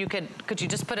that could you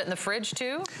just put it in the fridge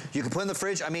too? You can put it in the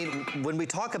fridge. I mean, when we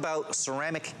talk about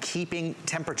ceramic keeping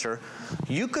temperature,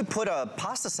 you could put a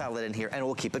pasta salad in here and it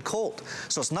will keep it cold.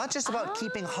 So it's not just about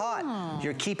keeping hot.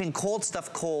 You're keeping cold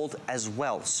stuff cold as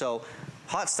well. So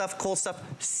hot stuff, cold stuff,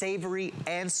 savory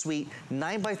and sweet.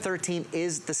 9x13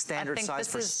 is the standard size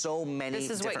for so many different recipes.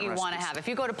 This is what you want to have. If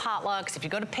you go to potlucks, if you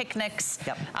go to picnics,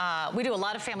 we do a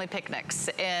lot of family picnics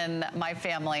in my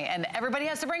family, and everybody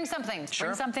has to bring something.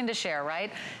 Bring something to share,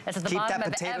 right? It's at the bottom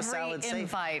of every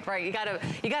invite, right? You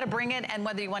gotta bring it, and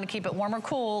whether you want to keep it warm or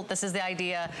cool, this is the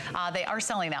idea. They are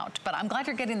selling out, but I'm glad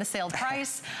you're getting the sale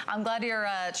price. I'm glad you're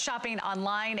shopping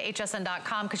online,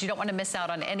 hsn.com, because you don't want to miss out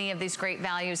on any of these great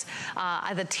values.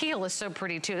 The teal is so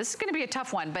pretty too. This is going to be a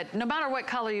tough one, but no matter what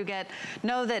color you get,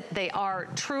 know that they are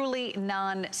truly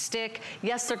non-stick.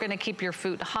 Yes, they're going to keep your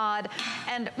food hot.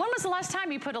 And when was the last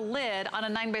time you put a lid on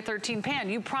a 9x13 pan?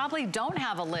 You probably don't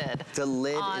have a lid. The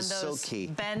lid is so key.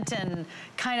 Bent and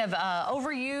kind of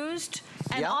overused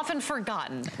and often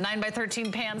forgotten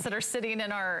 9x13 pans that are sitting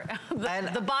in our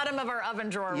the bottom of our oven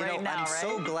drawer right now. I'm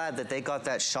so glad that they got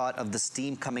that shot of the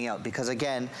steam coming out, because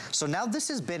again, so now this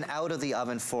has been out of the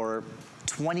oven for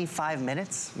 25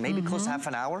 minutes, maybe close to half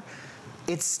an hour.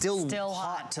 It's still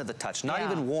hot to the touch, not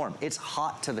even warm. It's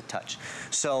hot to the touch.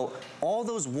 So all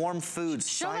those warm foods,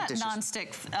 side dishes. Show that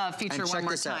non-stick feature one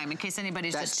more time in case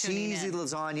anybody's just tuning in. That cheesy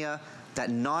lasagna, that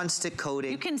non-stick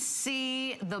coating. You can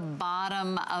see the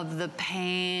bottom of the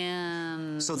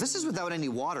pan. So this is without any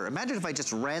water. Imagine if I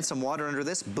just ran some water under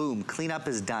this, boom, cleanup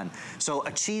is done. So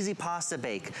a cheesy pasta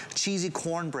bake, cheesy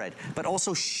cornbread, but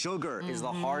also sugar is the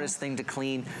hardest thing to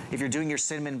clean. If you're doing your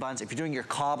cinnamon buns, if you're doing your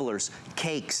cobblers,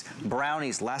 cakes,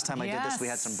 brownies. Last time I did this, we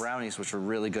had some brownies, which were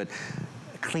really good.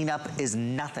 Cleanup is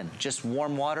nothing. Just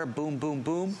warm water, boom, boom,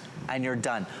 boom, and you're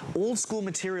done. Old school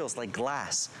materials like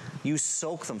glass, you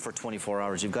soak them for 24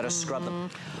 hours. You've got to scrub them.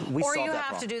 Or you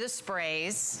have to do the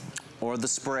sprays. Or the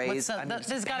sprays.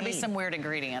 There's got to be some weird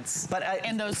ingredients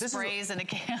in those sprays in a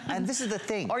can. And this is the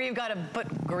thing. Or you've got to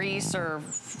put grease or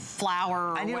flour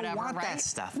or whatever, you don't want that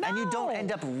stuff. No. And you don't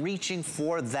end up reaching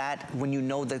for that when you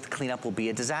know that the cleanup will be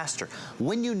a disaster.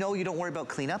 When you know you don't worry about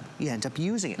cleanup, you end up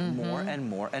using it more and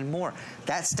more and more.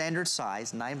 That standard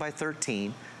size,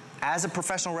 9x13, as a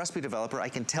professional recipe developer, I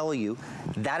can tell you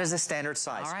that is a standard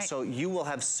size. All right. So you will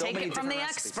have so many different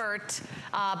recipes. Take it from the expert.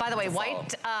 By the way,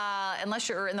 white, unless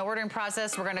you're in the ordering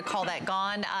process, we're going to call that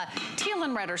gone. Teal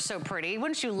and red are so pretty.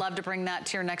 Wouldn't you love to bring that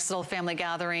to your next little family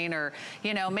gathering? Or,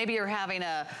 you know, maybe you're having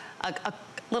a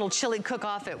little chili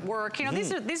cook-off at work. You know,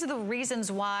 these are the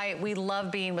reasons why we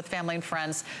love being with family and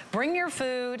friends. Bring your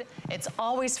food. It's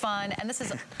always fun. And this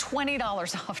is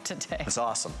 $20 off today. That's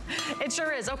awesome. It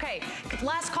sure is. Okay,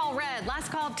 last call red,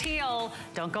 last call teal.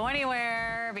 Don't go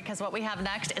anywhere, because what we have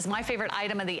next is my favorite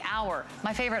item of the hour.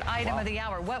 My favorite item of the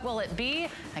hour. What will it be?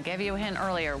 I gave you a hint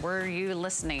earlier. Were you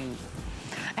listening?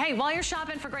 Hey, while you're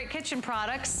shopping for great kitchen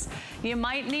products, you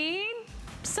might need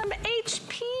some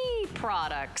HP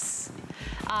products.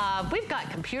 We've got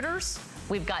computers,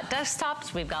 we've got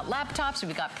desktops, we've got laptops,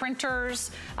 we've got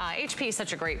printers. HP is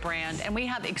such a great brand, and we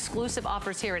have exclusive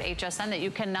offers here at HSN that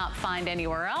you cannot find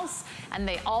anywhere else, and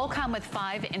they all come with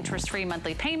 5 interest-free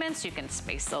monthly payments. You can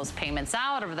space those payments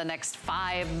out over the next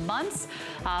 5 months,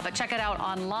 but check it out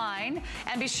online.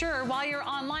 And be sure, while you're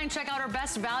online, check out our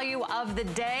best value of the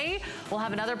day. We'll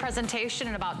have another presentation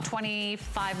in about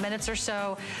 25 minutes or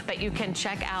so, but you can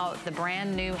check out the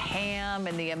brand new ham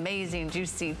and the amazing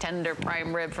juicy tender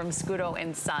prime rib from Scudo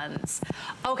 & Sons.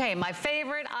 Okay, my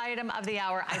favorite item of the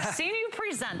hour. I've seen you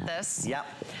present this. Yep.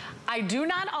 I do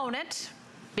not own it,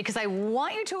 because I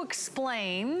want you to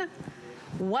explain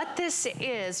what this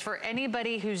is for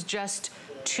anybody who's just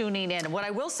tuning in. What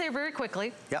I will say very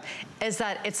quickly is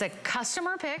that it's a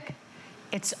customer pick.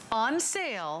 It's on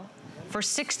sale for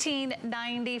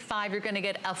 $16.95. You're gonna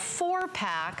get a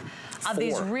 4-pack of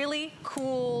these really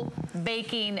cool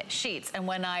baking sheets. And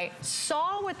when I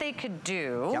saw what they could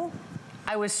do,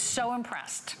 I was so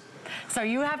impressed. So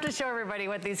you have to show everybody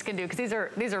what these can do, because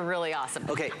these are really awesome.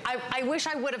 Okay. I wish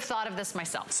I would have thought of this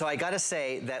myself. So I gotta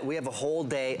say that we have a whole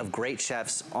day of great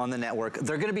chefs on the network.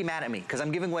 They're gonna be mad at me because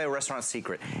I'm giving away a restaurant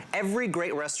secret. Every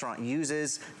great restaurant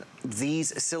uses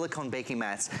these silicone baking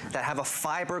mats that have a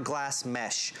fiberglass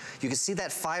mesh. You can see that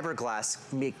fiberglass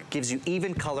gives you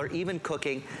even color, even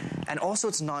cooking, and also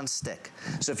it's non-stick.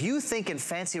 So if you think in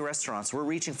fancy restaurants we're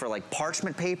reaching for like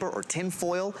parchment paper or tin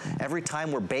foil every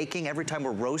time we're baking, every time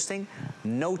we're roasting,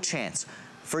 no chance.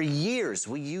 For years,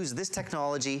 we used this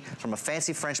technology from a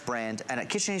fancy French brand, and at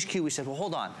KitchenHQ, we said, well,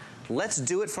 hold on. Let's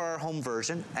do it for our home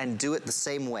version and do it the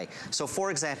same way. So for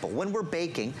example, when we're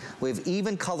baking, we have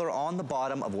even color on the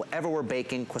bottom of whatever we're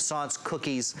baking, croissants,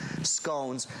 cookies,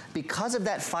 scones. Because of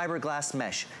that fiberglass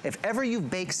mesh, if ever you've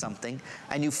baked something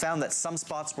and you found that some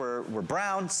spots were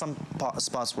brown, some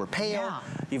spots were pale,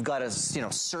 you've got to,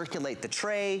 circulate the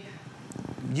tray.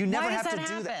 You never have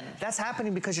to do that. That's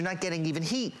happening because you're not getting even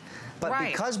heat. But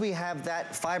because we have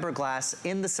that fiberglass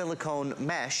in the silicone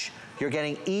mesh, you're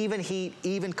getting even heat,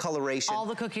 even coloration. All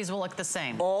the cookies will look the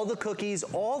same. All the cookies,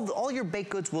 all your baked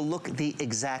goods will look the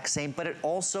exact same, but it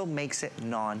also makes it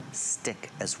non-stick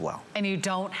as well. And you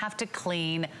don't have to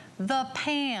clean the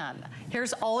pan.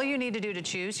 Here's all you need to do to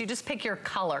choose. You just pick your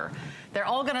color. They're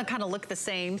all gonna kind of look the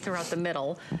same throughout the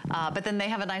middle, but then they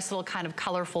have a nice little kind of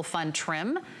colorful, fun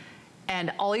trim.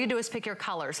 And all you do is pick your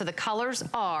color. So the colors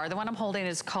are, the one I'm holding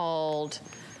is called,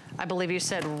 I believe you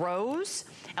said rose,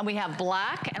 and we have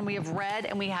black, and we have red,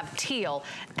 and we have teal.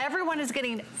 Everyone is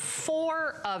getting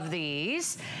 4 of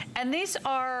these, and these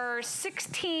are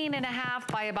 16.5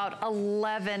 by about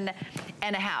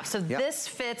 11.5. So this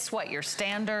fits what, your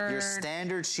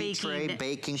standard sheet tray,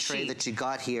 baking tray that you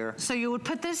got here. So you would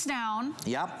put this down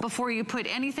before you put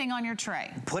anything on your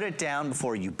tray. Put it down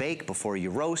before you bake, before you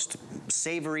roast,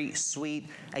 savory, sweet.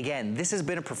 Again, this has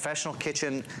been a professional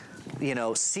kitchen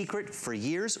secret for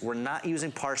years. We're not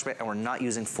using parchment and we're not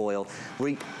using foil.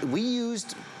 We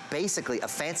used basically a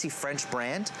fancy French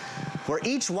brand where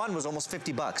each one was almost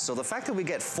 50 bucks. So the fact that we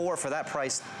get 4 for that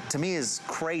price to me is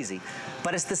crazy,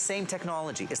 but it's the same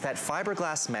technology. It's that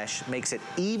fiberglass mesh, makes it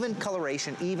even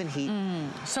coloration, even heat,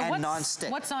 and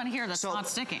non-stick. What's on here that's not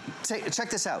sticking? Check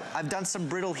this out. I've done some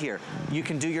brittle here. You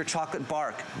can do your chocolate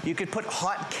bark. You could put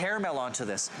hot caramel onto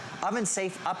this. Oven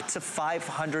safe up to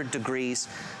 500 degrees.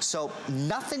 So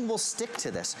nothing will stick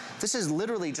to this. This is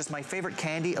literally just my favorite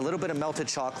candy, a little bit of melted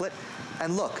chocolate.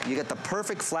 And look, you get the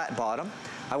perfect flat bottom.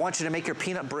 I want you to make your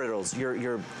peanut brittles,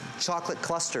 your chocolate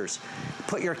clusters.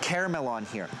 Put your caramel on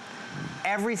here.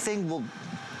 Everything will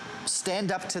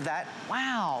stand up to that.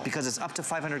 Wow. Because it's up to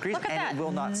 500 degrees and it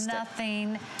will not stick.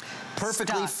 Nothing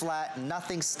Perfectly flat,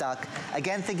 nothing stuck.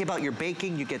 Again, think about your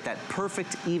baking, you get that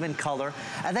perfect even color.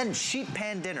 And then sheet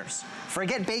pan dinners.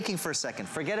 Forget baking for a second.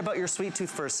 Forget about your sweet tooth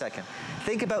for a second.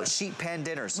 Think about sheet pan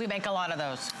dinners. We make a lot of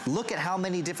those. Look at how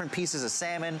many different pieces of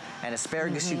salmon and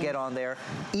asparagus you get on there.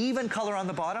 Even color on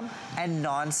the bottom and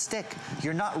non-stick.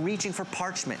 You're not reaching for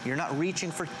parchment. You're not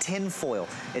reaching for tin foil.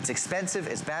 It's expensive,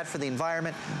 it's bad for the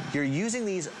environment. You're using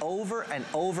these over and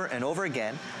over and over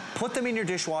again. Put them in your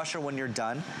dishwasher when you're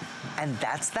done, and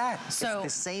that's that. So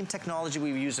it's the same technology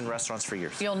we've used in restaurants for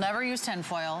years. You'll never use tin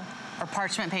foil or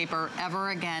parchment paper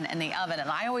ever again in the oven, and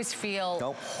I always feel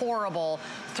horrible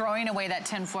throwing away that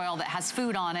tin foil that has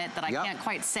food on it that I can't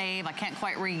quite save, I can't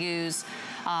quite reuse,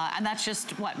 and that's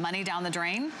just, what, money down the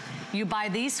drain? You buy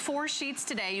these 4 sheets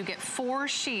today, you get 4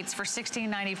 sheets for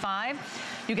 $16.95.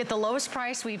 You get the lowest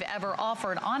price we've ever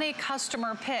offered on a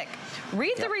customer pick.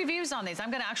 Read the reviews on these.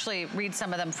 I'm gonna actually read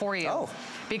some of them for you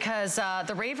because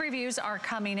the rave reviews are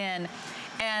coming in.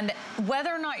 And whether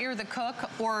or not you're the cook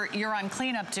or you're on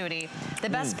cleanup duty, the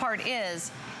best part is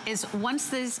once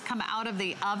these come out of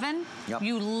the oven,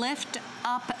 you lift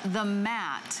up the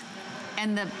mat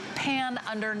and the pan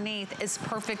underneath is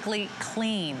perfectly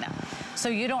clean. So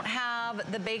you don't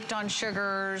have the baked on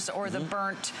sugars or the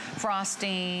burnt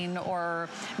frosting, or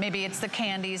maybe it's the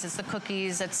candies, it's the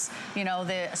cookies, it's,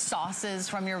 the sauces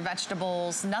from your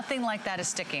vegetables. Nothing like that is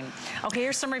sticking. Okay,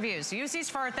 here's some reviews. Use these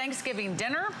for our Thanksgiving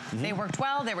dinner. They worked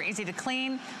well, they were easy to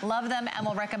clean, love them, and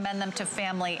will recommend them to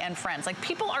family and friends. Like,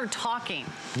 people are talking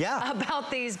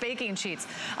about these baking sheets.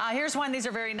 Here's one. These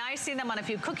are very nice. Seen them on a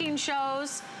few cooking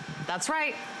shows. That's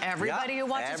right. Everybody who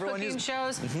watches cooking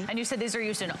shows. And you said these are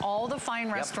used in all the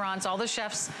fine restaurants, all the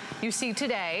chefs you see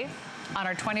today on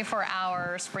our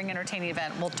 24-hour spring entertaining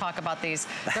event. We'll talk about these.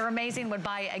 They're amazing. Would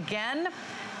buy again.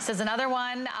 Says another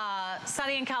one,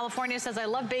 Sunny in California says, I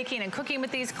love baking and cooking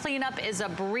with these. Cleanup is a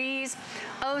breeze.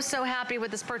 Oh, so happy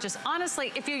with this purchase.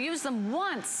 Honestly, if you use them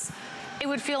once, it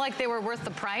would feel like they were worth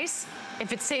the price.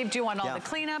 if it saved you on all the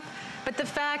cleanup. But the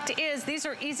fact is, these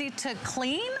are easy to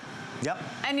clean. Yep.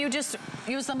 And you just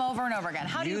use them over and over again.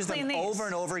 How do you clean these? Use them over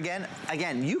and over again.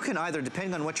 Again, you can either,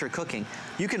 depending on what you're cooking,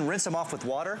 you can rinse them off with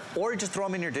water or just throw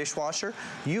them in your dishwasher.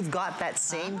 You've got that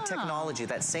same technology,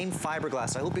 that same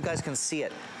fiberglass. I hope you guys can see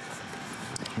it.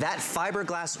 That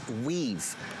fiberglass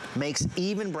weave makes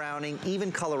even browning,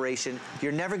 even coloration.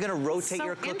 You're never gonna rotate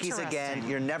your cookies again.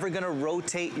 You're never gonna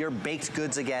rotate your baked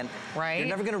goods again. Right. You're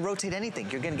never gonna rotate anything.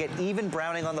 You're gonna get even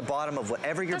browning on the bottom of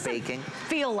whatever you're baking.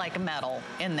 Feel like metal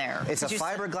in there. It's a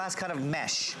fiberglass kind of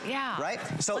mesh. Yeah. Right?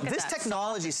 So this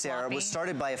technology, Sarah, was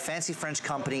started by a fancy French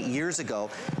company years ago.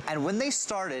 And when they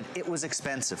started, it was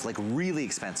expensive, like really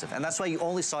expensive. And that's why you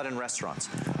only saw it in restaurants.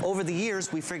 Over the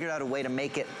years, we figured out a way to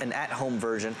make it an at-home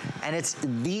version. And it's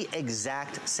the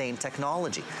exact same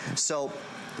technology. So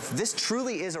this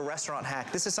truly is a restaurant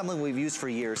hack. This is something we've used for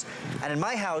years. And in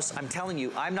my house, I'm telling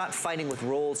you, I'm not fighting with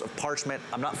rolls of parchment.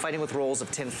 I'm not fighting with rolls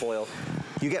of tin foil.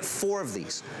 You get 4 of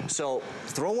these. So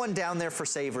throw one down there for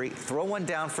savory, throw one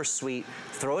down for sweet,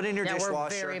 throw it in your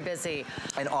dishwasher. We're very busy.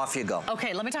 And off you go.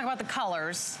 Okay, let me talk about the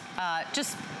colors.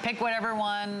 Just pick whatever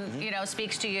one, you know,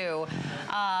 speaks to you.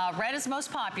 Red is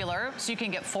most popular, so you can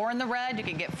get 4 in the red, you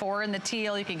can get 4 in the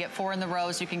teal, you can get 4 in the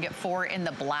rose, you can get 4 in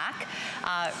the black.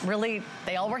 Really,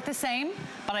 they all work the same,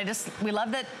 but we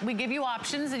love that we give you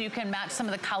options and you can match some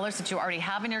of the colors that you already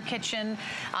have in your kitchen.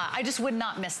 I just would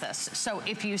not miss this. So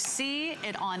if you see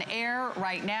it on air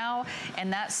right now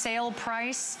and that sale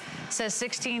price says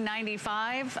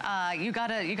 $16.95, you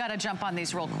gotta jump on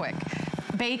these real quick.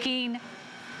 Baking.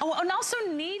 Oh, and also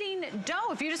kneading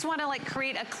dough if you just want to like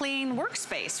create a clean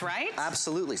workspace, right?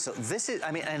 Absolutely. So this is,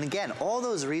 I mean, and again, all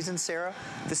those reasons, Sarah,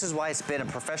 this is why it's been a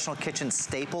professional kitchen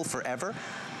staple forever.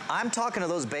 I'm talking to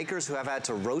those bakers who have had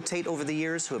to rotate over the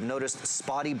years, who have noticed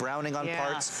spotty browning on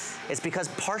parts. It's because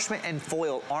parchment and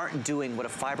foil aren't doing what a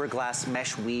fiberglass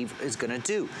mesh weave is gonna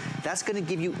do. That's gonna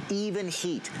give you even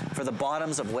heat for the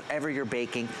bottoms of whatever you're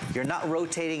baking. You're not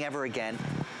rotating ever again.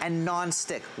 And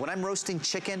non-stick. When I'm roasting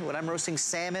chicken, when I'm roasting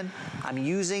salmon, I'm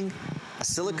using a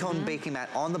silicone baking mat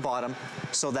on the bottom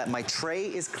so that my tray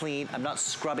is clean. I'm not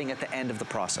scrubbing at the end of the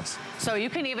process. So you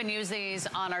can even use these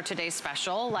on our today's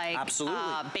special, like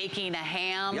baking a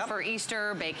ham for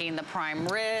Easter, baking the prime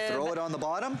rib. Throw it on the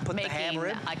bottom, put the ham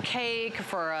rib. Making a cake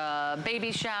for a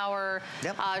baby shower.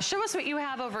 Show us what you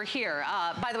have over here.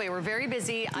 By the way, we're very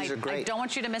busy. These are great. I don't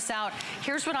want you to miss out.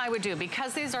 Here's what I would do.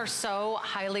 Because these are so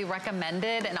highly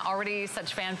recommended and already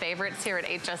such fan favorites here at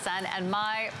HSN, and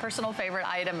my personal favorite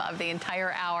item of the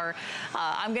entire hour,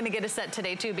 I'm gonna get a set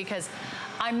today too, because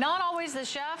I'm not always the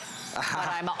chef, but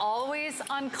I'm always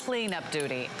on cleanup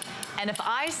duty. And if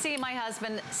I see my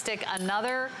husband stick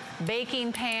another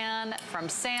baking pan from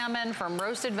salmon, from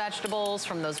roasted vegetables,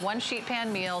 from those one sheet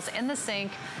pan meals in the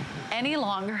sink any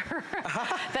longer,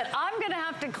 that I'm gonna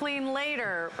have to clean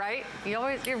later, right?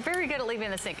 You're very good at leaving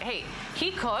in the sink. Hey,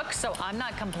 he cooks, so I'm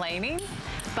not complaining,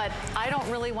 but I don't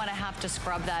really wanna have to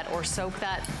scrub that or soak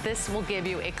that. This will give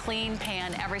you a clean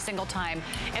pan every single time.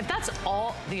 If that's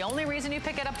the only reason you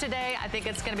pick it up today, I think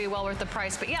it's gonna be well worth the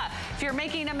price. But yeah, if you're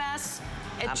making a mess,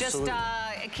 it just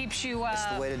it keeps you that's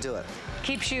the way to do it.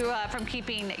 Keeps you from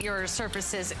keeping your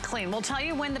surfaces clean. We'll tell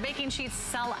you when the baking sheets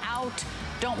sell out.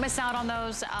 Don't miss out on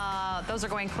those. Those are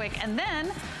going quick. And then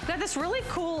we've got this really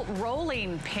cool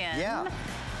rolling pin. Yeah.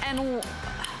 And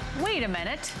wait a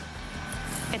minute.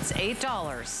 It's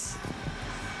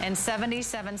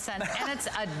 $8.77, and it's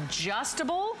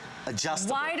adjustable.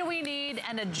 Adjustable. Why do we need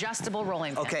an adjustable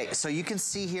rolling pin? Okay, so you can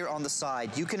see here on the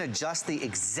side, you can adjust the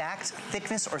exact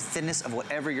thickness or thinness of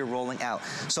whatever you're rolling out.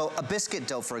 So a biscuit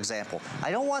dough, for example,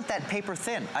 I don't want that paper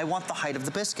thin. I want the height of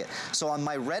the biscuit. So on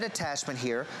my red attachment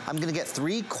here, I'm gonna get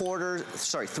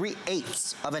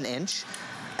 3/8 of an inch,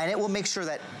 and it will make sure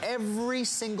that every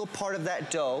single part of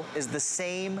that dough is the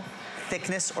same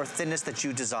thickness or thinness that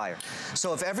you desire.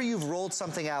 So if ever you've rolled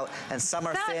something out and some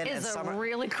are thin and some are... That is a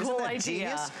really cool idea.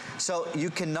 Genius? So you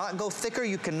cannot go thicker,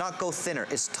 you cannot go thinner.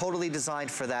 It's totally designed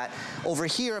for that. Over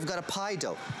here, I've got a pie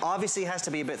dough. Obviously, it has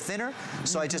to be a bit thinner,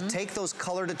 so I just take those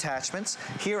colored attachments.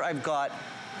 Here, I've got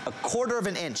 1/4 of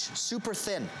an inch, super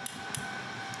thin.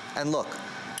 And look,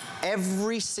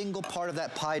 every single part of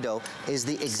that pie dough is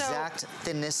the exact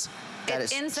thinness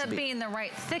it ends up being the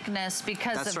right thickness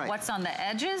because of what's on the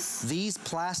edges? These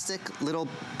plastic little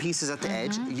pieces at the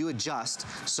edge, you adjust.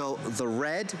 So the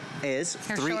red is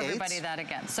 3/8. Show everybody that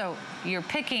again. So you're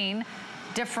picking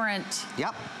different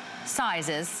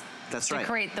sizes to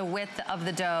create the width of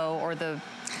the dough or the...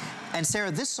 And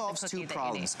Sarah, this solves two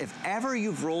problems. If ever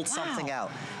you've rolled something out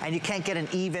and you can't get an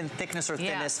even thickness or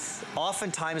thinness,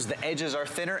 oftentimes the edges are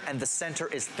thinner and the center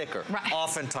is thicker. Right.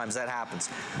 Oftentimes that happens.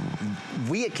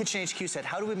 We at KitchenHQ said,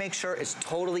 how do we make sure it's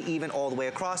totally even all the way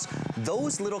across?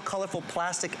 Those little colorful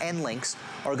plastic end links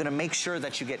are gonna make sure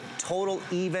that you get total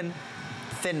even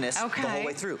thinness the whole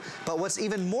way through. But what's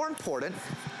even more important,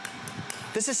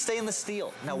 this is stainless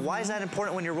steel. Now, why is that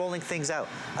important when you're rolling things out?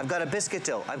 I've got a biscuit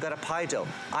dough, I've got a pie dough.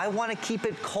 I wanna keep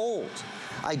it cold.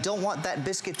 I don't want that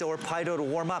biscuit dough or pie dough to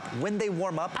warm up. When they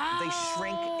warm up, they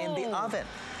shrink in the oven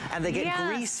and they get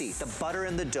greasy. The butter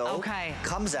in the dough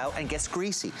comes out and gets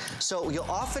greasy. So you'll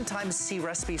oftentimes see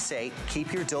recipes say,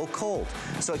 keep your dough cold.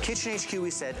 So at KitchenHQ,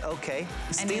 we said, okay,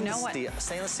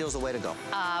 stainless steel is the way to go.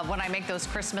 When I make those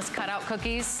Christmas cutout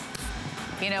cookies,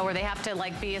 you know, where they have to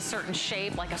like be a certain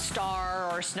shape, like a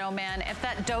star or a snowman. If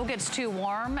that dough gets too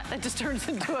warm, it just turns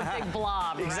into a big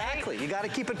blob, Exactly, you gotta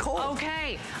keep it cold.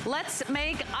 Okay, let's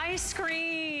make ice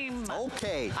cream.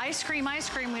 Okay. Ice cream,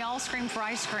 we all scream for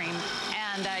ice cream.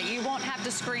 And you won't have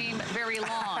to scream very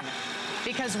long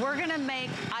because we're gonna make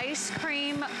ice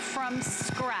cream from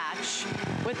scratch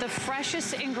with the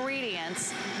freshest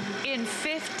ingredients in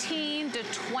 15 to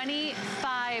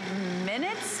 25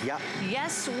 minutes. Yep.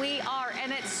 Yes, we are.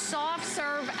 And it's soft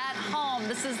serve at home.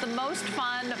 This is the most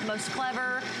fun, most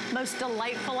clever, most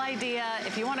delightful idea.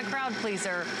 If you want a crowd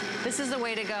pleaser, this is the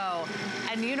way to go.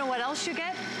 And you know what else you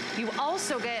get? You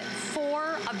also get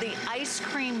 4 of the ice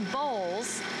cream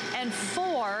bowls and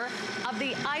 4 of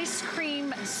the ice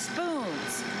cream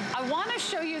spoons. I want to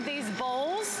show you these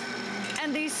bowls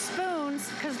and these spoons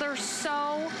because they're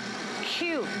so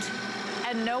cute.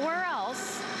 And nowhere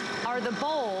else are the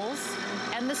bowls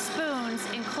and the spoons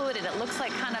included. It looks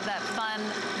like kind of that fun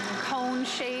cone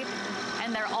shape,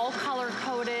 and they're all color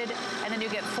coded, and then you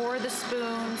get 4 of the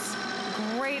spoons.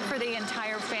 Great for the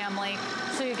entire family.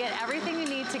 So you get everything you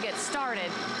need to get started.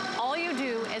 All you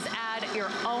do is add your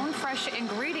own fresh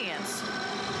ingredients,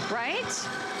 right?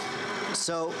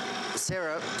 So,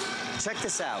 Sarah, check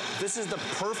this out. This is the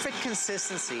perfect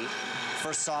consistency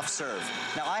for soft serve.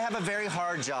 Now, I have a very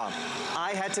hard job.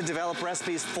 I had to develop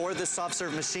recipes for this soft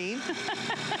serve machine.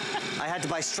 I had to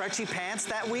buy stretchy pants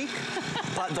that week,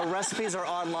 but the recipes are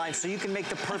online, so you can make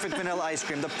the perfect vanilla ice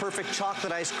cream, the perfect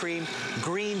chocolate ice cream,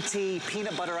 green tea,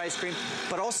 peanut butter ice cream,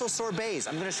 but also sorbets.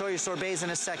 I'm gonna show you sorbets in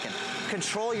a second.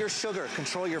 Control your sugar,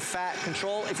 control your fat,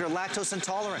 control if you're lactose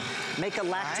intolerant. Make a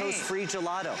lactose-free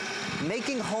gelato.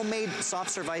 Making homemade soft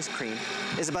serve ice cream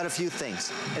is about a few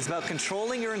things. It's about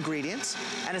controlling your ingredients,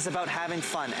 and it's about having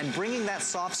fun and bringing that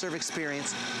soft serve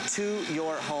experience to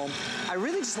your home. I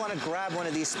really just want to grab one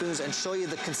of these spoons and show you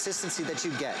the consistency that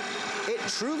you get. It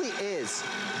truly is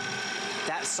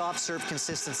that soft serve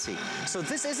consistency. So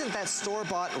this isn't that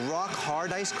store-bought rock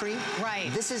hard ice cream. Right.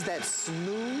 This is that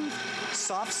smooth,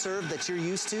 soft serve that you're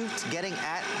used to getting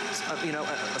at,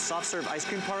 a soft serve ice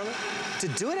cream parlor. To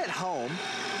do it at home,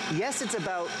 yes, it's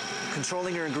about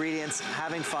controlling your ingredients,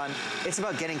 having fun. It's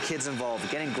about getting kids involved,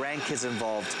 getting grandkids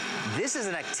involved. This is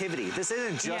an activity. This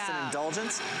isn't just an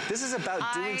indulgence. This is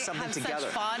about doing something together. I have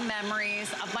such fond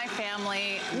memories of my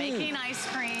family making ice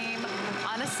cream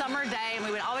on a summer day, and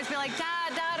we would always be like, Dad,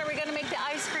 are we gonna make the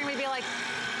ice cream? We'd be like,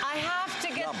 I have to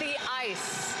get the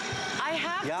ice. I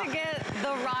have to get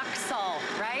the rock salt,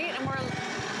 right?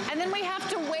 And then we have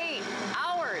to wait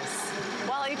hours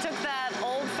while he took that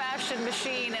old-fashioned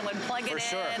machine and would plug it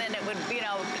in, and it would,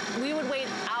 we would wait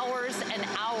hours and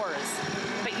hours.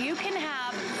 But you can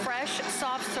have fresh,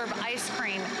 soft-serve ice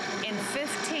cream in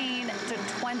 15 to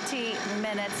 20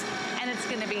 minutes, and it's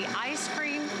gonna be ice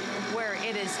cream where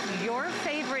it is your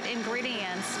favorite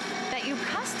ingredients that you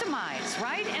customize,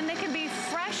 right? And they can be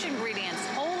fresh ingredients,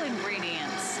 whole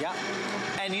ingredients. Yeah.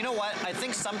 And you know what? I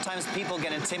think sometimes people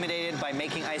get intimidated by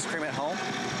making ice cream at home.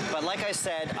 But like I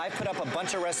said, I put up a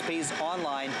bunch of recipes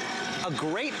online. A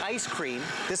great ice cream,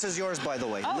 this is yours by the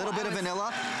way, a little bit of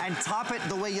vanilla, and top it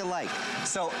the way you like.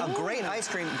 So a great ice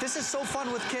cream, this is so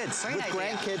fun with kids, with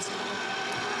grandkids.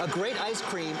 A great ice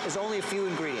cream is only a few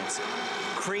ingredients.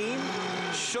 Cream,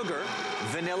 sugar,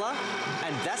 vanilla,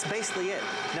 and that's basically it.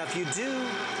 Now if you do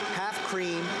half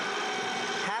cream,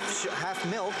 half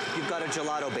milk, you've got a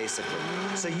gelato basically.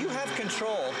 So you have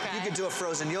control. You could do a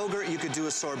frozen yogurt, you could do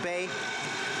a sorbet,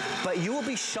 but you will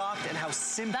be shocked at how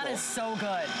simple. That is so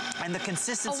good. And the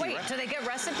consistency. Oh wait, do they get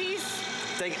recipes?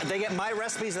 They get my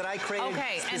recipes that I created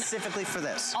specifically for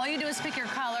this. All you do is pick your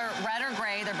color, red or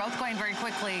gray. They're both going very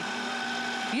quickly.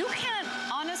 You can't,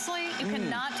 honestly, you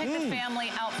cannot take the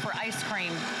family out for ice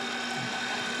cream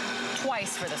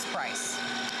twice for this price.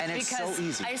 And it's so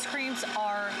easy. Ice creams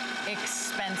are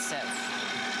expensive.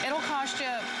 It'll cost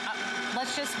you,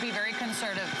 let's just be very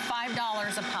conservative,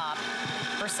 $5 a pop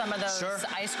for some of those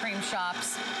ice cream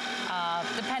shops.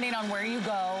 Depending on where you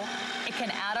go, it can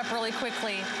add up really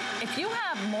quickly. If you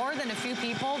have more than a few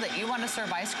people that you want to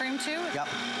serve ice cream to,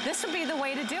 this would be the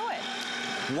way to do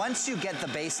it. Once you get the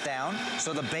base down,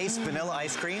 so the base vanilla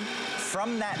ice cream,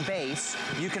 from that base,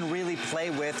 you can really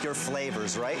play with your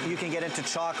flavors, right? You can get into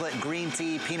chocolate, green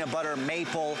tea, peanut butter,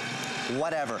 maple,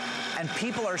 whatever. And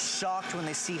people are shocked when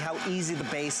they see how easy the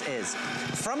base is.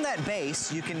 From that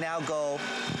base, you can now go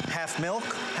half milk,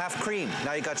 half cream.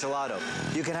 Now you got gelato.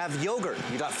 You can have yogurt.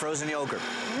 You got frozen yogurt.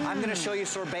 I'm gonna show you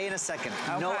sorbet in a second.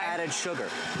 No added sugar.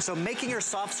 So making your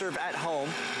soft serve at home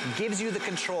gives you the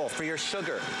control for your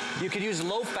sugar. You can use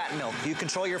low-fat milk. You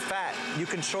control your fat. You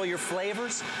control your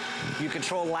flavors. You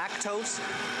control lactose.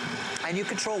 And you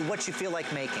control what you feel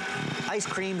like making. Ice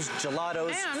creams,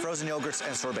 gelatos, frozen yogurts,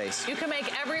 and sorbets. You can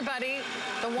make everybody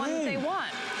the one that they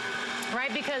want,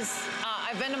 right? Because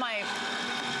I've been to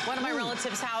one of my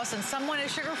relatives' house, and someone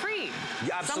is sugar-free.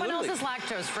 Yeah, absolutely. Someone else is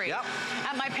lactose-free. Yep.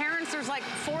 At my parents', there's like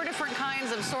 4 different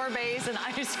kinds of sorbets and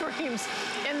ice creams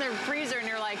in their freezer, and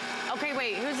you're like, okay,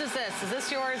 wait, whose is this? Is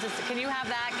this yours? Can you have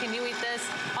that? Can you eat this?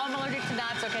 Oh, I'm allergic to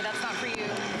nuts. Okay, that's not for you.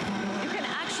 You can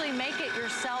actually make it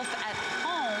yourself at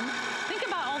home. Think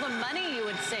about all the money you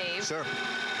would save. Sure.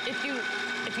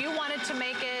 If you wanted to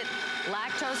make it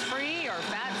lactose-free or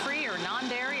fat-free or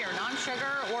non-dairy or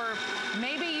non-sugar, or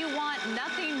maybe you want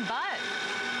nothing but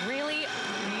really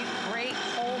great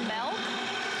whole milk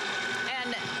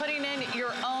and putting in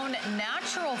your own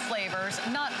natural flavors,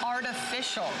 not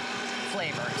artificial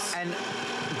flavors. And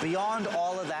beyond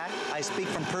all of that, I speak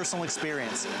from personal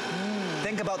experience.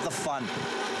 Think about the fun.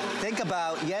 Think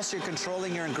about, yes, you're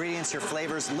controlling your ingredients, your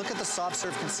flavors. Look at the soft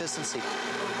serve consistency.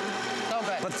 So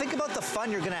good. But think about the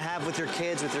fun you're gonna have with your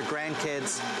kids, with your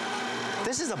grandkids.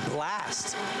 This is a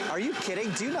blast. Are you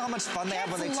kidding? Do you know how much fun they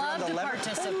have when they turn on the lever? Kids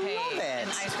love to participate in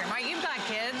ice cream, right? You've got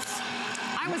kids.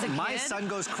 I was a kid. My son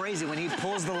goes crazy when he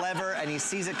pulls the lever and he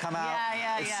sees it come out.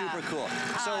 It's super cool.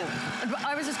 So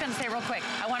I was just gonna say real quick,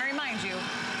 I wanna remind you,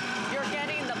 you're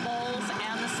getting the bowls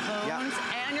and the spoons,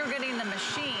 and you're getting the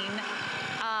machine.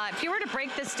 If you were to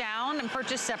break this down and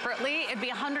purchase separately, it'd be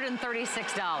 $136.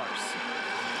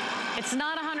 It's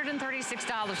not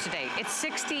 $136 today. It's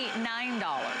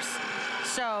 $69.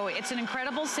 So it's an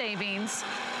incredible savings,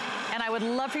 and I would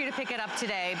love for you to pick it up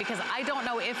today, because I don't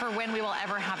know if or when we will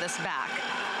ever have this back.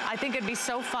 I think it'd be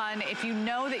so fun if you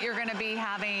know that you're gonna be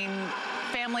having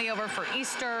family over for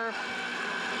Easter.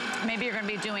 Maybe you're gonna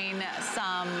be doing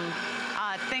some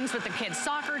things with the kids'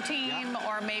 soccer team,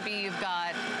 or maybe you've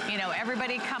got, you know,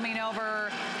 everybody coming over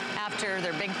after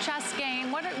their big chess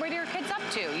game. What are your kids up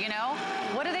to, you know?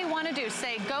 What do they want to do?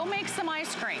 Say, go make some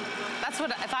ice cream. That's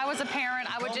what, if I was a parent,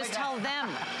 I would just tell them,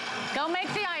 go make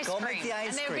the ice cream. Go make the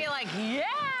ice cream. And they'd be like, yeah!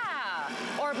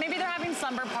 Or maybe they're having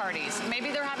slumber parties.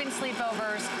 Maybe they're having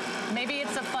sleepovers. Maybe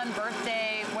it's a fun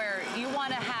birthday where you want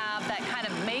to have that kind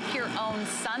of make your own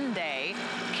sundae.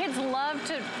 Kids love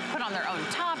to put on their own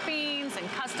toppings and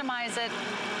customize it.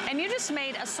 And you just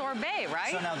made a sorbet,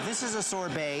 right? So now this is a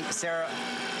sorbet. Sarah,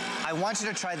 I want you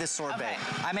to try this sorbet.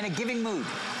 Okay. I'm in a giving mood.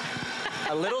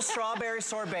 A little strawberry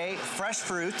sorbet, fresh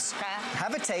fruits.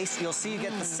 Have a taste. You'll see you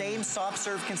get the same soft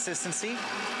serve consistency.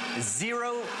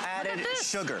 Zero added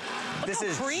sugar. This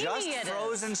is just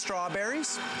frozen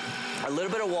strawberries, a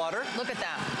little bit of water. Look at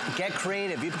that. Get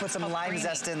creative. You can put some lime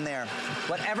zest in there.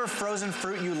 Whatever frozen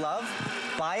fruit you love,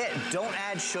 buy it. Don't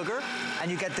add sugar,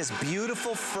 and you get this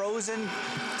beautiful frozen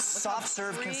soft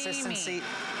serve consistency.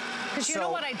 Because you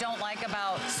know what I don't like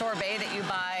about sorbet that you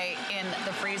buy in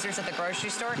the freezers at the grocery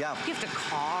store? Yeah. You have to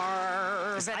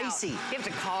carve it out. Icy. You have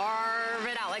to carve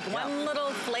it out, like one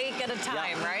little flake at a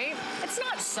time, right? It's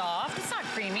not soft, it's not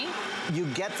creamy. You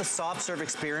get the soft serve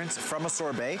experience from a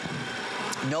sorbet,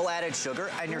 no added sugar,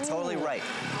 and you're totally right.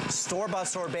 Store-bought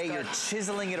sorbet, you're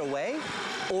chiseling it away,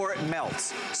 or it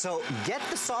melts. So get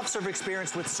the soft serve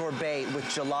experience with sorbet, with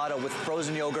gelato, with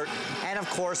frozen yogurt, and of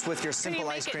course with your simple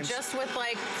ice creams. Can you make it just with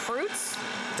like fruits?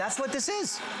 That's what this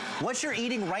is. What you're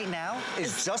eating right now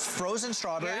is just frozen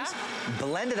strawberries,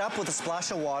 blended up with a splash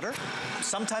of water.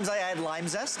 Sometimes I add lime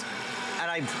zest, and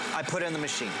I put it in the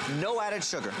machine. No added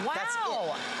sugar. Wow. That's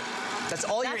it. That's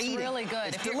all you're eating. That's really good.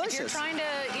 It's If delicious. you're trying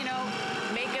to, you know,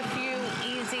 make a few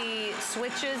easy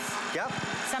switches,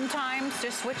 sometimes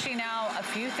just switching out a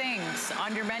few things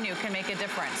on your menu can make a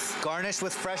difference. Garnish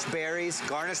with fresh berries,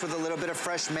 garnish with a little bit of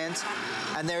fresh mint,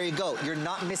 and there you go. You're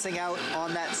not missing out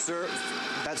on that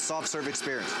soft serve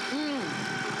experience.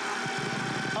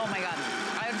 Oh my God.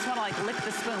 I just want to like lick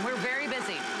the spoon. We're very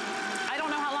busy. I don't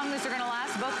know how long these are going to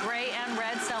last. Both gray and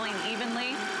red selling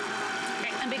evenly.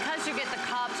 Okay, And because you get the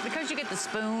cups, because you get the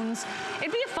spoons,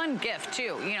 it'd be a fun gift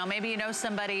too. You know, maybe you know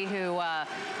somebody who,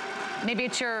 maybe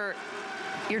it's your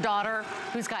daughter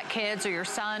who's got kids, or your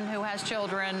son who has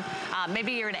children.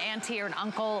 Maybe you're an auntie or an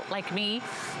uncle like me,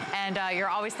 and you're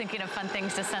always thinking of fun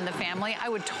things to send the family. I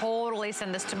would totally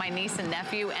send this to my niece and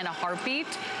nephew in a heartbeat,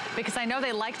 because I know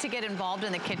they like to get involved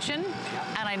in the kitchen,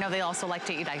 and I know they also like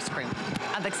to eat ice cream.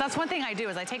 Because that's one thing I do,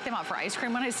 is I take them out for ice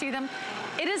cream when I see them.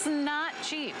 It is not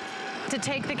cheap to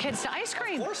take the kids to ice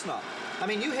cream. Of course not. I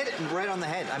mean, you hit it right on the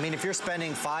head. I mean, if you're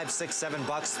spending $5, $6,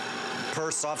 $7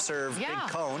 per soft serve big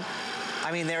cone,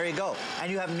 I mean, there you go.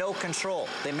 And you have no control.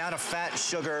 The amount of fat,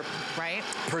 sugar,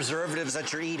 preservatives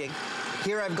that you're eating.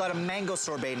 Here I've got a mango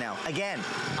sorbet now. Again,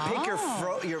 pick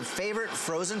your favorite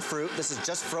frozen fruit. This is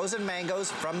just frozen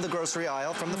mangoes from the grocery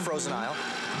aisle, from the frozen aisle.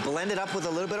 Blend it up with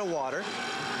a little bit of water.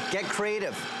 Get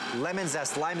creative. Lemon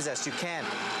zest, lime zest, you can.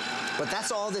 But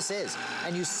that's all this is.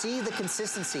 And you see the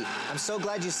consistency. I'm so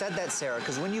glad you said that, Sarah,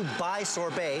 because when you buy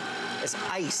sorbet, it's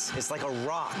ice. It's like a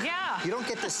rock. Yeah. You don't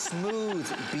get this smooth,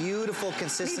 beautiful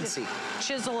consistency.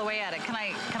 Chisel away at it. Can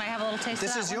I have a little taste of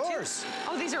that? This is yours.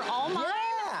 Oh, these are all mine?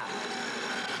 Yeah.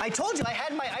 I told you I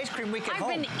had my ice cream week at home.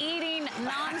 I've been eating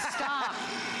nonstop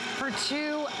for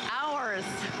 2 hours.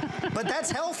 But that's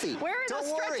healthy. Where are the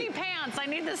stretchy pants? I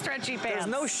need the stretchy pants. There's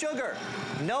no sugar.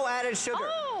 No added sugar.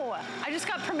 Oh, I just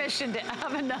got permission to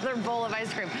have another bowl of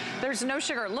ice cream. There's no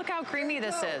sugar. Look how creamy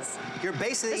this is. You're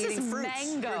basically eating fruits. This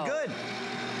is mango. You're good.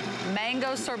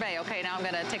 Mango sorbet. Okay, now I'm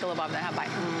gonna take a little bite and have a bite.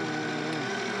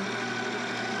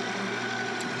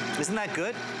 Isn't that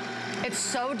good? It's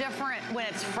so different when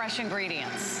it's fresh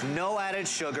ingredients. No added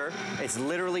sugar. It's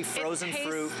literally frozen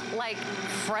fruit. It tastes like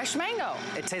fresh mango.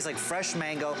 It tastes like fresh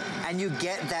mango, and you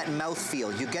get that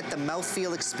mouthfeel. You get the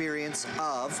mouthfeel experience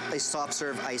of a soft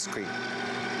serve ice cream.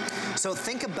 So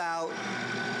think about...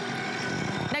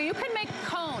 Now you can make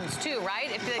cones too,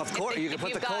 right? Of course, you can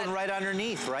put the cone right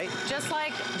underneath, right? Just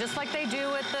like they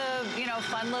do at the, you know,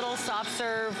 fun little soft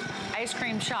serve ice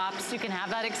cream shops. You can have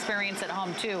that experience at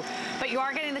home too. But you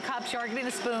are getting the cups, you are getting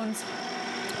the spoons,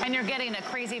 and you're getting a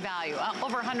crazy value.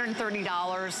 Over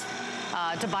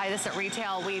 $130 to buy this at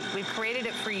retail. We've created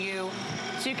it for you.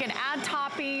 So you can add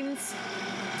toppings,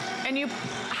 and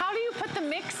how do you put the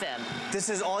mix in? This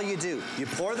is all you do. You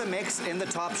pour the mix in the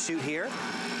top chute here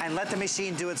and let the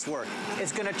machine do its work.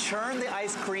 It's gonna churn the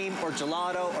ice cream or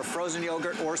gelato or frozen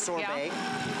yogurt or sorbet.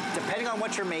 Yeah. Depending on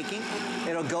what you're making,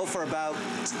 it'll go for about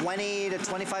 20 to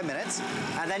 25 minutes.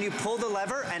 And then you pull the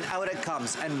lever and out it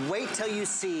comes. And wait till you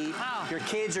see your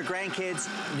kids, your grandkids,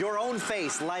 your own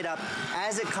face light up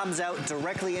as it comes out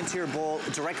directly into your bowl,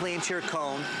 directly into your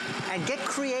cone. And get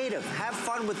creative. Have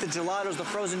fun with the gelatos, the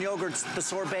frozen yogurts, the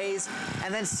sorbets,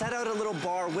 and then set out a little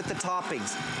bar with the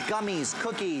toppings. Gummies,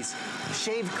 cookies,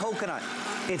 shaved coconut.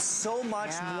 It's so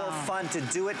much more fun to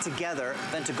do it together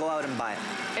than to go out and buy it.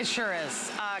 It sure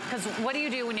is. Because what do you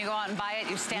do when you go out and buy it?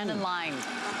 You stand in line.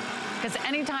 Because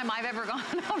anytime I've ever gone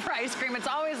out for ice cream, it's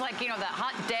always like, you know, that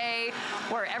hot day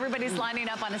where everybody's lining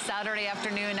up on a Saturday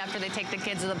afternoon after they take the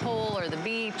kids to the pool or the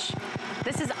beach.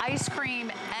 This is ice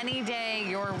cream any day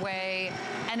your way,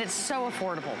 and it's so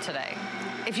affordable today.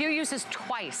 If you use this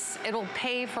twice, it'll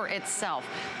pay for itself.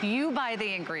 You buy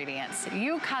the ingredients,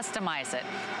 you customize it.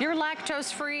 You're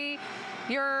lactose free,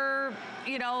 you're,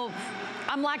 you know,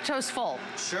 I'm lactose full.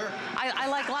 Sure. I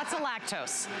like lots of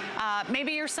lactose.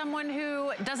 Maybe you're someone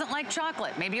who doesn't like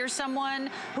chocolate. Maybe you're someone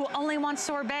who only wants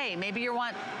sorbet. Maybe you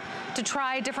want to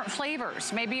try different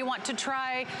flavors. Maybe you want to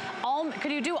try, could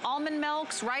you do almond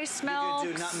milks, rice milks,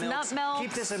 you could do nut milks?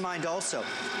 Keep this in mind also.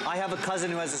 I have a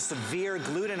cousin who has a severe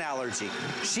gluten allergy.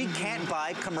 She can't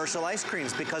buy commercial ice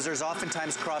creams because there's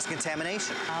oftentimes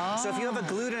cross-contamination. So if you have a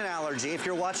gluten allergy, if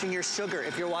you're watching your sugar,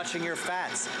 if you're watching your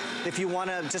fats, if you want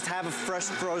to just have a fresh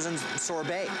frozen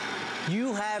sorbet,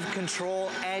 you have control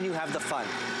and you have the fun.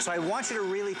 So I want you to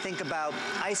really think about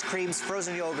ice creams,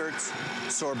 frozen yogurts,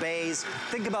 sorbets.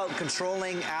 Think about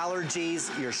controlling allergies,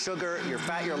 your sugar, your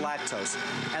fat, your lactose.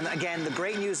 And again, the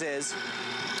great news is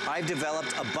I've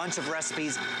developed a bunch of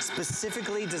recipes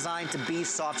specifically designed to be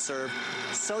soft serve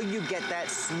so you get that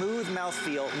smooth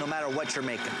mouthfeel no matter what you're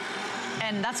making.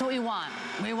 And that's what we want.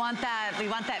 We want that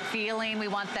feeling. We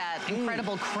want that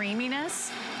incredible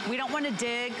creaminess. We don't want to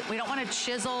dig. We don't want to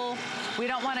chisel. We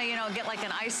don't want to, you know, get like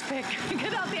an ice pick,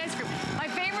 get out the ice cream. My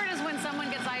favorite is when someone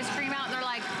gets ice cream out and they're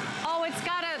like, oh, it's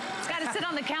gotta sit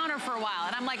on the counter for a while.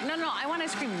 And I'm like, no, I want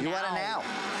ice cream now. You want it now.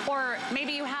 Or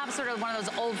maybe you have sort of one of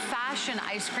those old-fashioned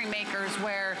ice cream makers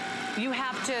where you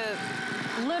have to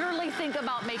literally think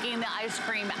about making the ice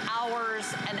cream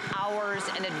hours and hours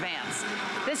in advance.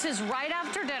 This is right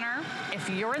after dinner. If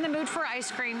you're in the mood for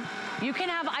ice cream, you can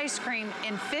have ice cream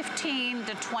in 15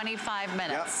 to 25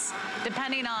 minutes,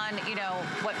 depending on, you know,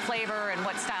 what flavor and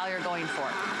what style you're going for.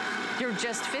 You're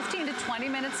just 15 to 20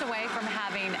 minutes away from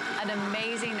having an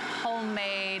amazing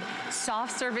homemade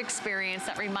soft serve experience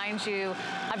that reminds you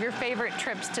of your favorite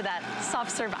trips to that soft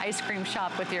serve ice cream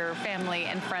shop with your family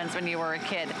and friends when you were a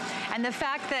kid. And the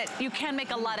fact that you can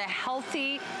make a lot of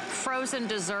healthy frozen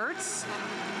desserts,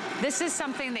 this is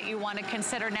something that you want to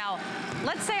consider. Now,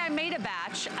 let's say I made a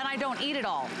batch and I don't eat it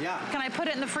all. Yeah. Can I put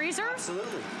it in the freezer?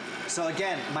 Absolutely. So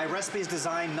again, my recipe is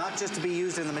designed not just to be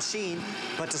used in the machine,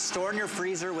 but to store in your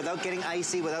freezer without getting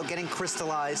icy, without getting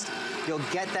crystallized. You'll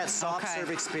get that soft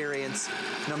serve experience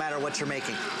no matter what you're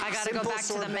making. I gotta go back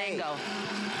to the mango.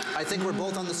 I think we're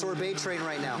both on the sorbet train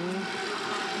right now.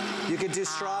 You could do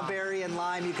strawberry and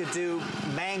lime, you could do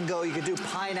mango, you could do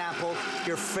pineapple,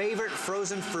 your favorite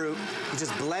frozen fruit. You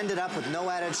just blend it up with no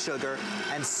added sugar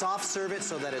and soft serve it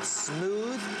so that it's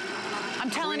smooth. I'm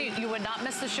telling you, you would not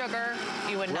miss the sugar,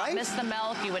 you would not miss the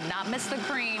milk, you would not miss the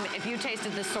cream if you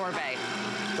tasted the sorbet.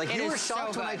 Like you were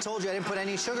shocked when I told you I didn't put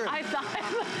any sugar in it. I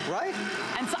thought. Right?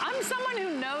 And so I'm someone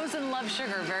who knows and loves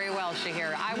sugar very well,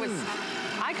 Shahir.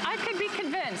 I could be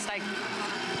convinced. I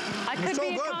could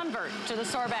be a convert to the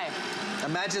sorbet.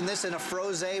 Imagine this in a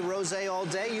rosé all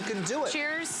day. You can do it.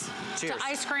 Cheers to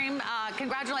ice cream.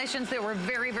 Congratulations, they were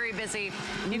very, very busy.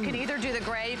 You can either do the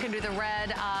gray, you can do the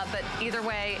red, but either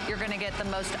way, you're gonna get the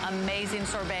most amazing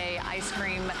sorbet ice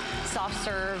cream, soft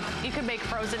serve. You can make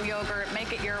frozen yogurt,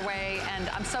 make it your way, and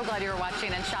I'm so glad you were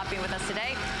watching and shopping with us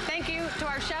today. Thank you to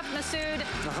our chef, Masood.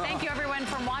 Thank you everyone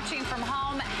for watching from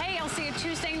home. Hey, I'll see you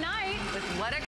Tuesday night with What a